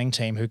accounting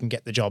team who can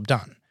get the job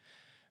done.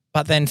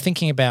 But then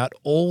thinking about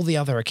all the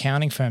other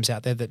accounting firms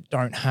out there that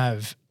don't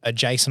have a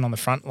Jason on the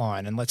front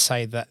line, and let's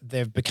say that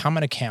they've become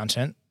an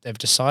accountant, they've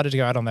decided to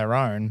go out on their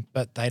own,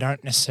 but they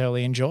don't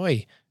necessarily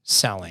enjoy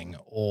selling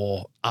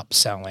or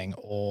upselling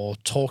or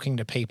talking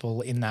to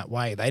people in that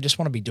way. They just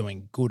want to be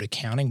doing good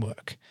accounting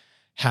work.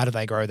 How do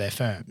they grow their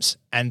firms?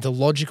 And the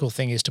logical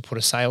thing is to put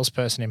a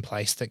salesperson in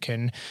place that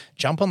can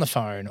jump on the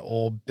phone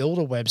or build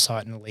a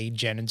website and lead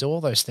gen and do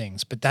all those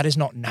things. But that is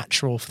not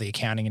natural for the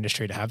accounting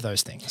industry to have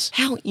those things.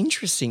 How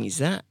interesting is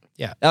that?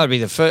 Yeah. That would be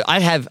the first.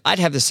 I'd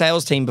have the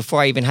sales team before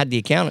I even had the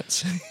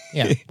accountants.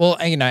 Yeah. Well,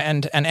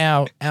 and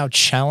our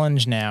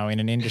challenge now in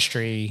an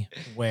industry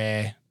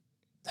where,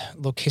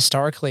 look,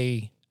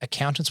 historically,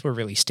 accountants were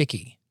really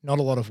sticky. Not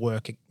a lot of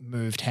work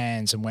moved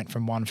hands and went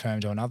from one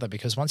firm to another,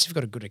 because once you've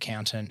got a good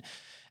accountant,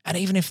 and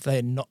even if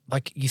they're not,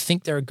 like, you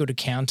think they're a good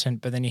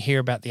accountant, but then you hear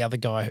about the other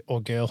guy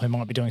or girl who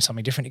might be doing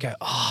something different, you go,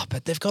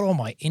 but they've got all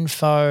my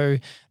info,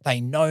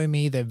 they know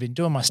me, they've been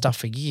doing my stuff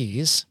for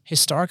years.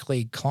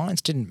 Historically,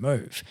 clients didn't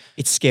move.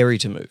 It's scary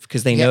to move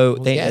because they know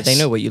they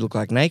know what you look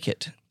like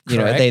naked. You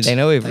know, they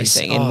know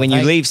everything. And when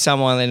you leave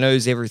someone that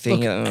knows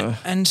everything. Look,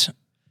 and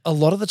A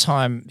lot of the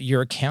time,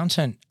 your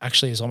accountant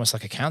actually is almost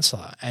like a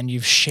counselor, and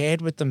you've shared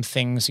with them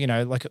things,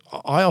 like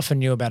I often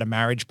knew about a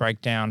marriage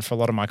breakdown for a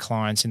lot of my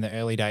clients in the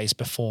early days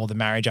before the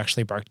marriage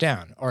actually broke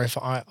down. Or if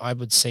I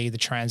would see the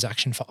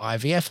transaction for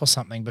IVF or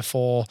something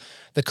before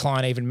the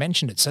client even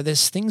mentioned it. So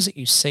there's things that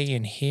you see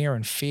and hear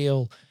and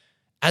feel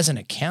as an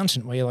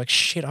accountant where you're like,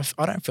 shit,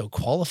 I don't feel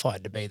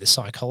qualified to be the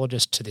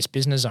psychologist to this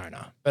business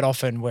owner. But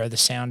often we're the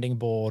sounding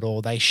board,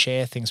 or they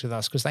share things with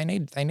us because they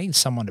need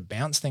someone to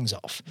bounce things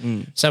off.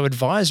 So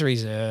advisory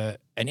is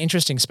an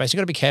interesting space. You've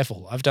got to be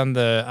careful. I've done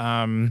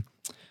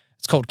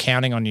it's called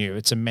Counting on You.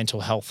 It's a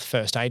mental health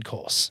first aid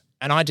course.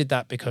 And I did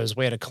that because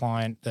we had a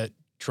client that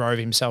drove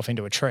himself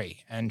into a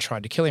tree and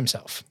tried to kill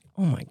himself.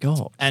 Oh my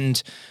God.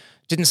 And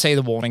didn't see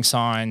the warning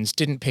signs,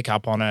 didn't pick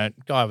up on it.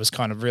 Guy was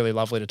kind of really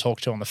lovely to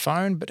talk to on the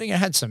phone, but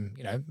had some,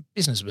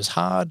 business was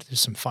hard. There's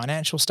some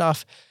financial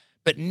stuff,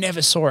 but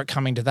never saw it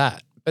coming to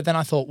that. But then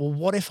I thought, well,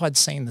 what if I'd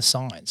seen the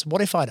signs?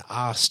 What if I'd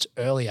asked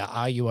earlier,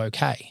 are you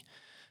okay?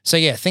 So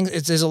yeah,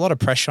 there's a lot of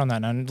pressure on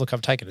that. And look,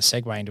 I've taken a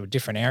segue into a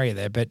different area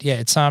there, but yeah,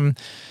 it's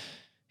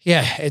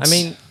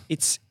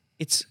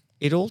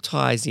it all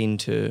ties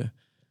into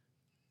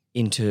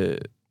it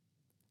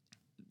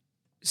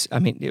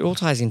all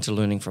ties into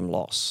learning from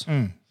loss,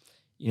 and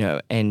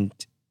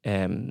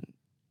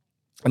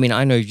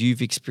I know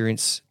you've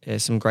experienced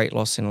some great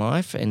loss in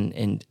life,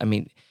 and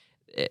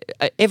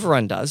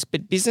everyone does,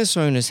 but business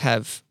owners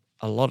have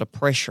a lot of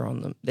pressure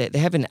on them. They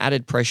have an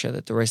added pressure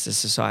that the rest of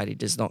society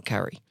does not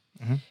carry,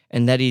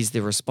 and that is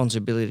the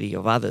responsibility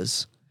of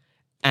others,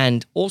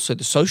 and also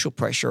the social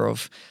pressure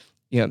of,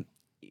 if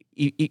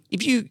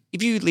you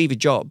leave a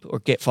job or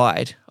get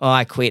fired,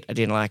 I quit, I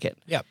didn't like it.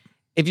 Yep.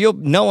 If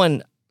no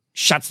one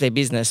shuts their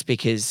business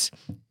because,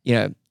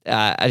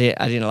 I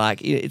didn't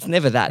like it. It's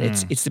never that.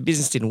 It's the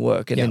business didn't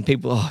work, and then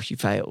people, you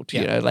failed.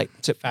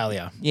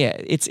 Failure. Yeah,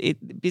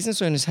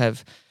 business owners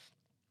have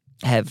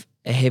a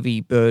heavy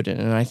burden,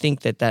 and I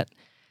think that the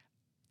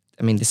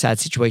sad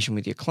situation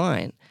with your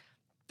client,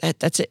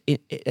 that's a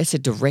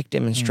direct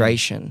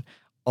demonstration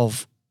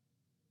of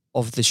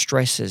the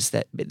stresses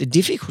the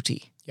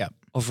difficulty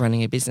of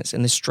running a business,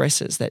 and the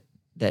stresses that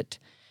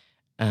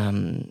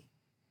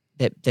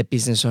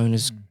business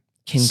owners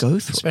can go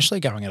through, especially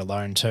going it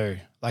alone too.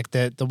 Like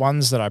the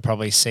ones that I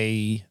probably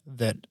see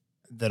that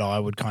I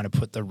would kind of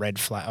put the red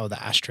flag or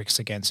the asterisks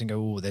against and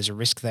go, oh, there's a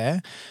risk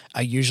there,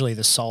 are usually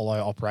the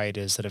solo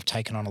operators that have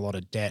taken on a lot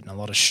of debt and a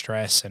lot of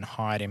stress and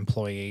hired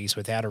employees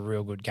without a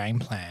real good game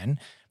plan,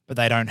 but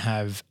they don't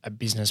have a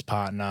business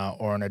partner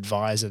or an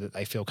advisor that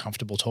they feel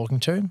comfortable talking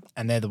to,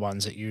 and they're the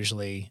ones that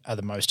usually are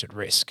the most at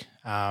risk.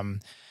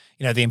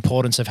 The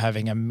importance of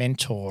having a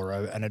mentor,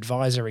 an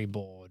advisory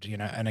board,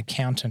 an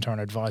accountant or an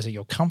advisor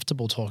you're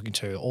comfortable talking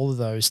to, all of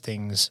those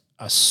things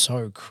are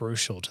so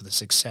crucial to the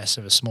success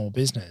of a small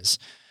business.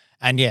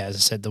 And yeah, as I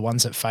said, the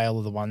ones that fail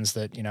are the ones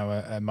that,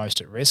 are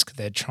most at risk.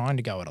 They're trying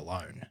to go it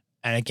alone.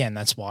 And again,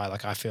 that's why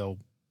I feel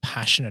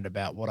passionate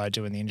about what I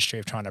do in the industry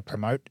of trying to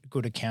promote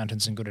good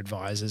accountants and good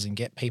advisors and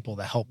get people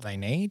the help they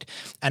need.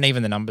 And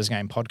even the Numbers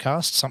Game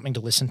podcast, something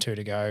to listen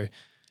to go,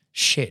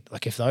 shit,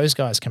 if those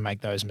guys can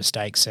make those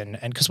mistakes, and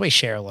because we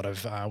share a lot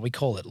of, we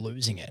call it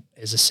Losing It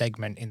as a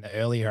segment in the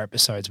earlier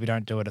episodes. We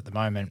don't do it at the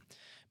moment,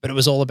 but it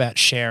was all about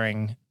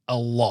sharing a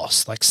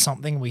loss,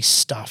 something we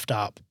stuffed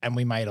up and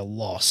we made a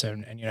loss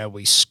and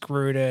we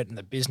screwed it and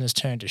the business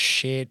turned to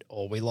shit,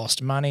 or we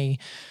lost money.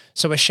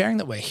 So we're sharing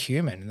that we're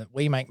human and that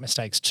we make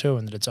mistakes too,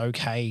 and that it's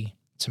okay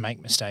to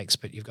make mistakes,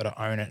 but you've got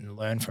to own it and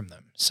learn from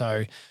them.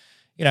 So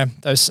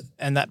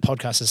that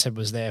podcast, as I said,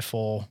 was there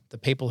for the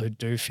people who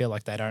do feel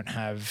like they don't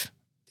have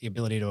the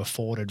ability to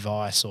afford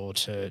advice or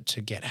to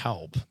get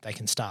help. They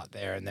can start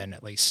there and then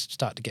at least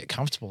start to get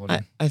comfortable.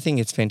 I think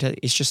it's fantastic.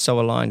 It's just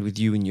so aligned with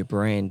you and your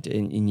brand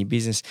and in your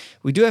business.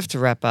 We do have to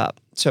wrap up.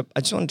 So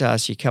I just wanted to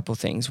ask you a couple of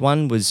things.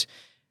 One was,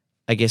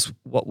 I guess,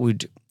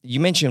 you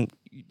mentioned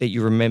that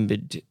you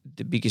remembered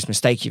the biggest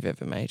mistake you've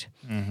ever made.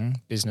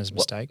 Business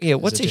mistake.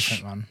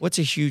 What's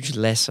a huge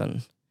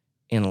lesson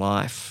in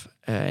life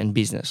and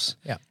business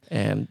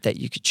that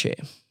you could share?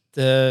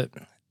 The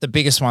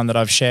biggest one that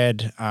I've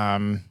shared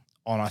on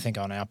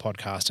our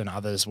podcast and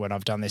others when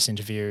I've done this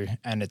interview,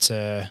 and it's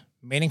a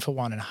meaningful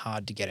one and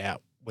hard to get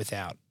out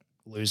without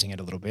losing it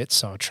a little bit,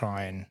 so I'll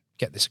try and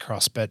get this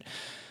across. But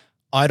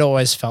I'd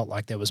always felt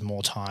like there was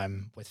more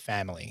time with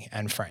family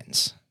and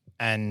friends,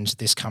 and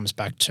this comes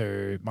back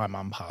to my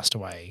mum passed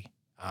away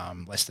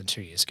less than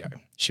 2 years ago.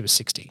 She was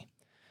 60.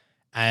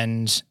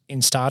 And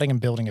in starting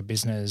and building a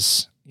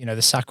business,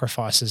 the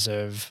sacrifices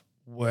of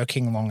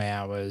working long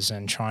hours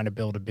and trying to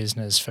build a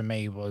business for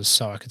me was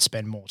so I could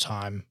spend more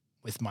time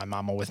with my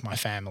mum or with my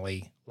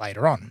family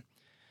later on.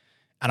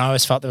 And I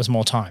always felt there was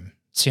more time.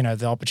 So,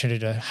 the opportunity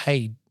to,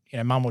 hey,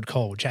 mum would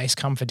call, Jace,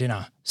 come for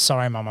dinner.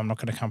 Sorry, mum, I'm not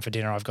going to come for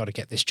dinner. I've got to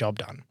get this job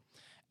done.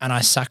 And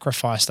I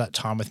sacrificed that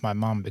time with my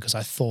mum because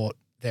I thought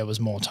there was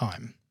more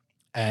time.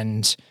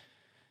 And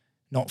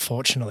not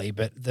fortunately,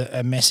 but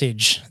a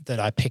message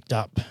that I picked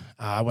up,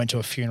 I went to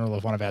a funeral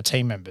of one of our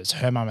team members.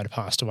 Her mum had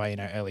passed away in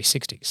her early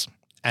 60s.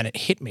 And it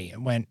hit me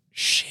and went,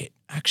 shit,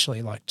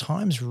 actually, like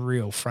time's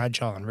real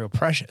fragile and real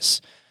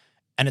precious.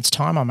 And it's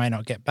time I may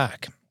not get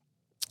back.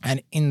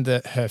 And in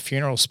her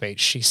funeral speech,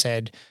 she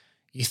said,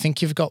 you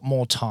think you've got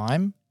more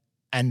time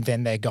and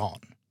then they're gone.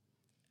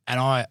 And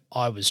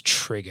I was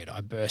triggered.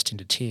 I burst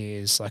into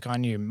tears. Like I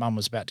knew Mum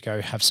was about to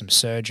go have some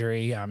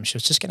surgery. She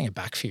was just getting a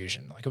back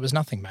fusion. Like it was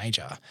nothing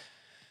major.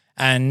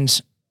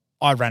 And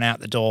I ran out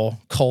the door,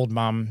 called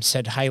Mum,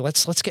 said, hey,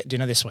 let's get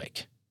dinner this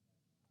week.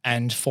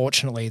 And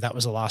fortunately, that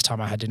was the last time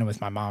I had dinner with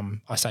my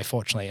mum. I say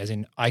fortunately, as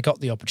in I got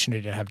the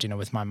opportunity to have dinner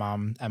with my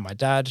mum and my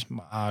dad.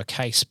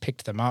 Case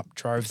picked them up,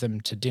 drove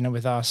them to dinner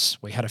with us.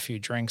 We had a few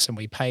drinks and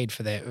we paid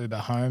for their Uber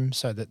home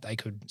so that they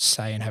could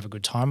stay and have a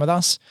good time with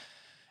us.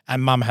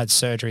 And Mum had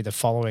surgery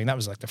that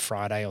was like the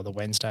Friday or the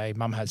Wednesday.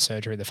 Mum had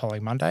surgery the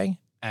following Monday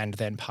and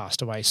then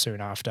passed away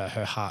soon after.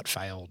 Her heart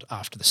failed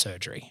after the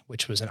surgery,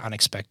 which was an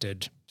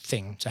unexpected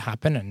thing to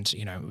happen. And,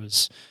 it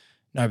was,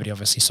 nobody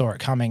obviously saw it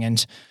coming.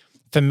 And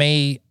for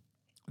me,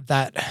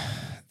 that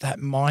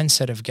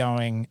mindset of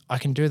going, I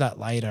can do that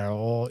later,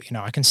 or,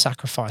 I can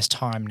sacrifice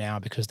time now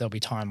because there'll be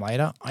time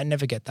later, I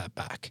never get that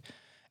back.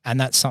 And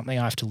that's something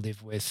I have to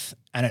live with,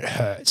 and it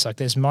hurts. Like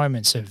there's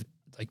moments of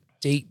like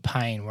deep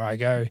pain where I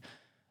go,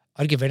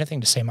 I'd give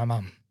anything to see my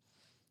mum,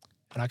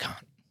 and I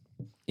can't.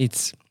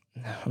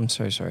 I'm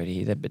so sorry to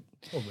hear that, but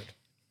All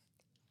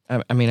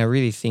good. I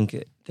really think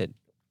that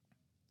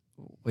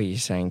what you're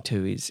saying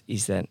too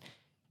is that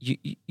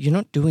you're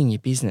not doing your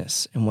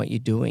business and what you're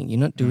doing. You're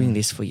not doing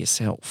this for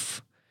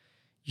yourself.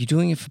 You're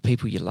doing it for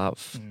people you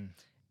love,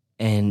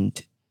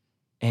 and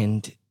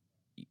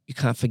you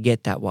can't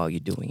forget that while you're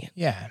doing it.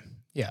 Yeah.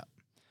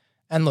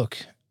 And look,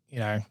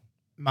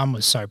 Mum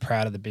was so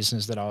proud of the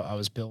business that I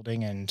was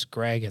building, and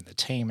Greg and the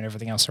team and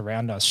everything else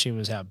around us. She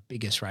was our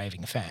biggest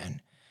raving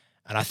fan.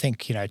 And I think,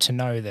 to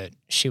know that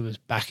she was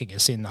backing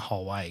us in the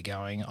whole way,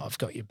 going, I've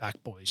got your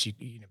back, boys,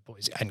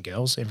 boys and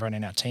girls, everyone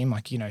in our team.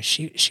 Like,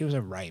 she was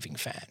a raving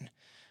fan.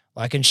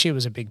 Like, and she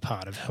was a big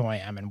part of who I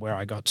am and where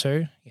I got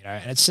to,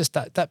 and it's just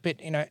that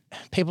bit,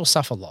 people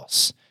suffer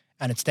loss,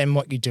 and it's then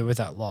what you do with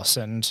that loss.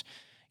 And,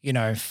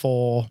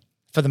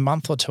 for the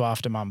month or two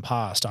after Mum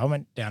passed, I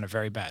went down a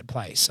very bad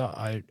place.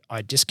 I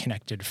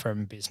disconnected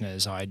from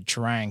business. I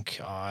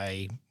drank.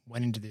 I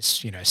went into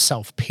this,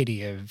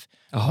 self-pity of,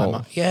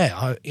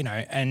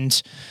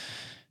 and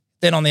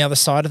then on the other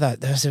side of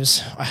that,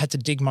 I had to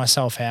dig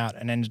myself out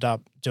and ended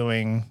up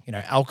doing,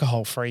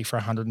 alcohol-free for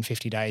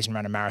 150 days and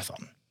ran a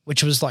marathon,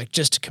 which was like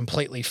just to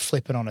completely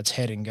flip it on its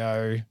head and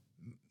go,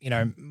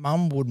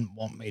 Mum wouldn't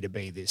want me to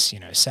be this,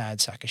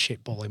 sad sack of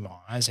shit bawling my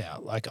eyes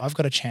out. Like I've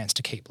got a chance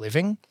to keep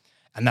living.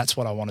 And that's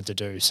what I wanted to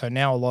do. So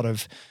now a lot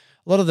of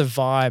the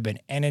vibe and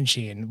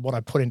energy and what I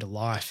put into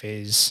life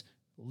is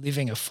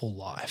living a full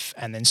life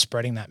and then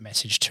spreading that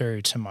message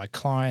to my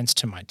clients,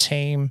 to my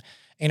team.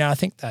 I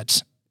think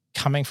that's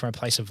coming from a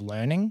place of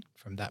learning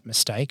from that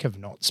mistake of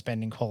not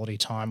spending quality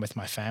time with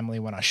my family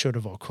when I should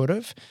have or could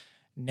have.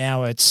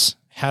 Now it's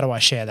how do I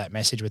share that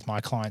message with my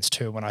clients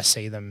too when I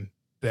see them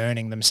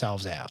burning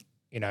themselves out,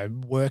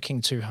 working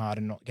too hard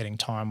and not getting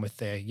time with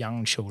their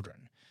young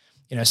children.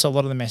 So a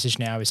lot of the message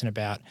now isn't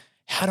about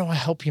how do I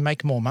help you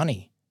make more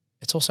money?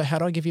 It's also how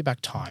do I give you back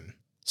time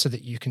so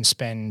that you can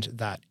spend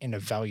that in a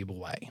valuable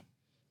way?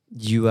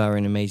 You are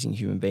an amazing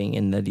human being,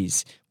 and that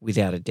is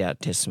without a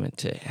doubt testament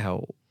to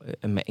how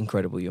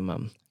incredible your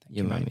mum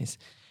is.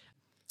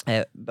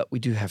 But we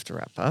do have to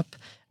wrap up.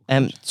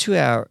 To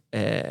our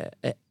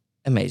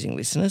amazing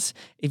listeners,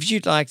 if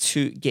you'd like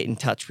to get in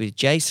touch with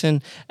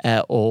Jason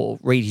or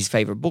read his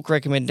favourite book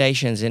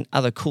recommendations and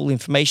other cool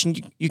information,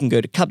 you can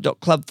go to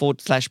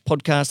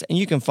cub.club/podcast and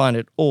you can find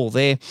it all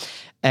there.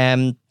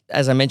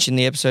 As I mentioned in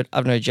the episode,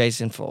 I've known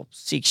Jason for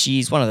 6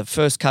 years, one of the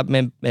first Cub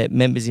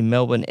members in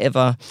Melbourne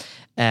ever,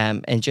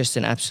 and just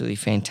an absolutely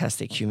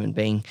fantastic human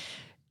being.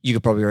 You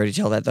could probably already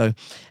tell that though.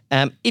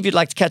 If you'd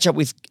like to catch up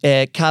with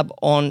Cub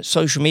on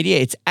social media,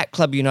 it's at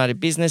Club United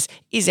Business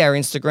is our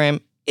Instagram.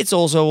 It's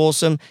also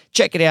awesome.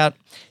 Check it out.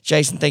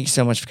 Jason, thank you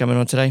so much for coming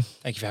on today.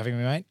 Thank you for having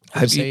me, mate.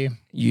 Hope to see you.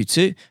 You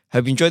too.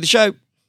 Hope you enjoyed the show.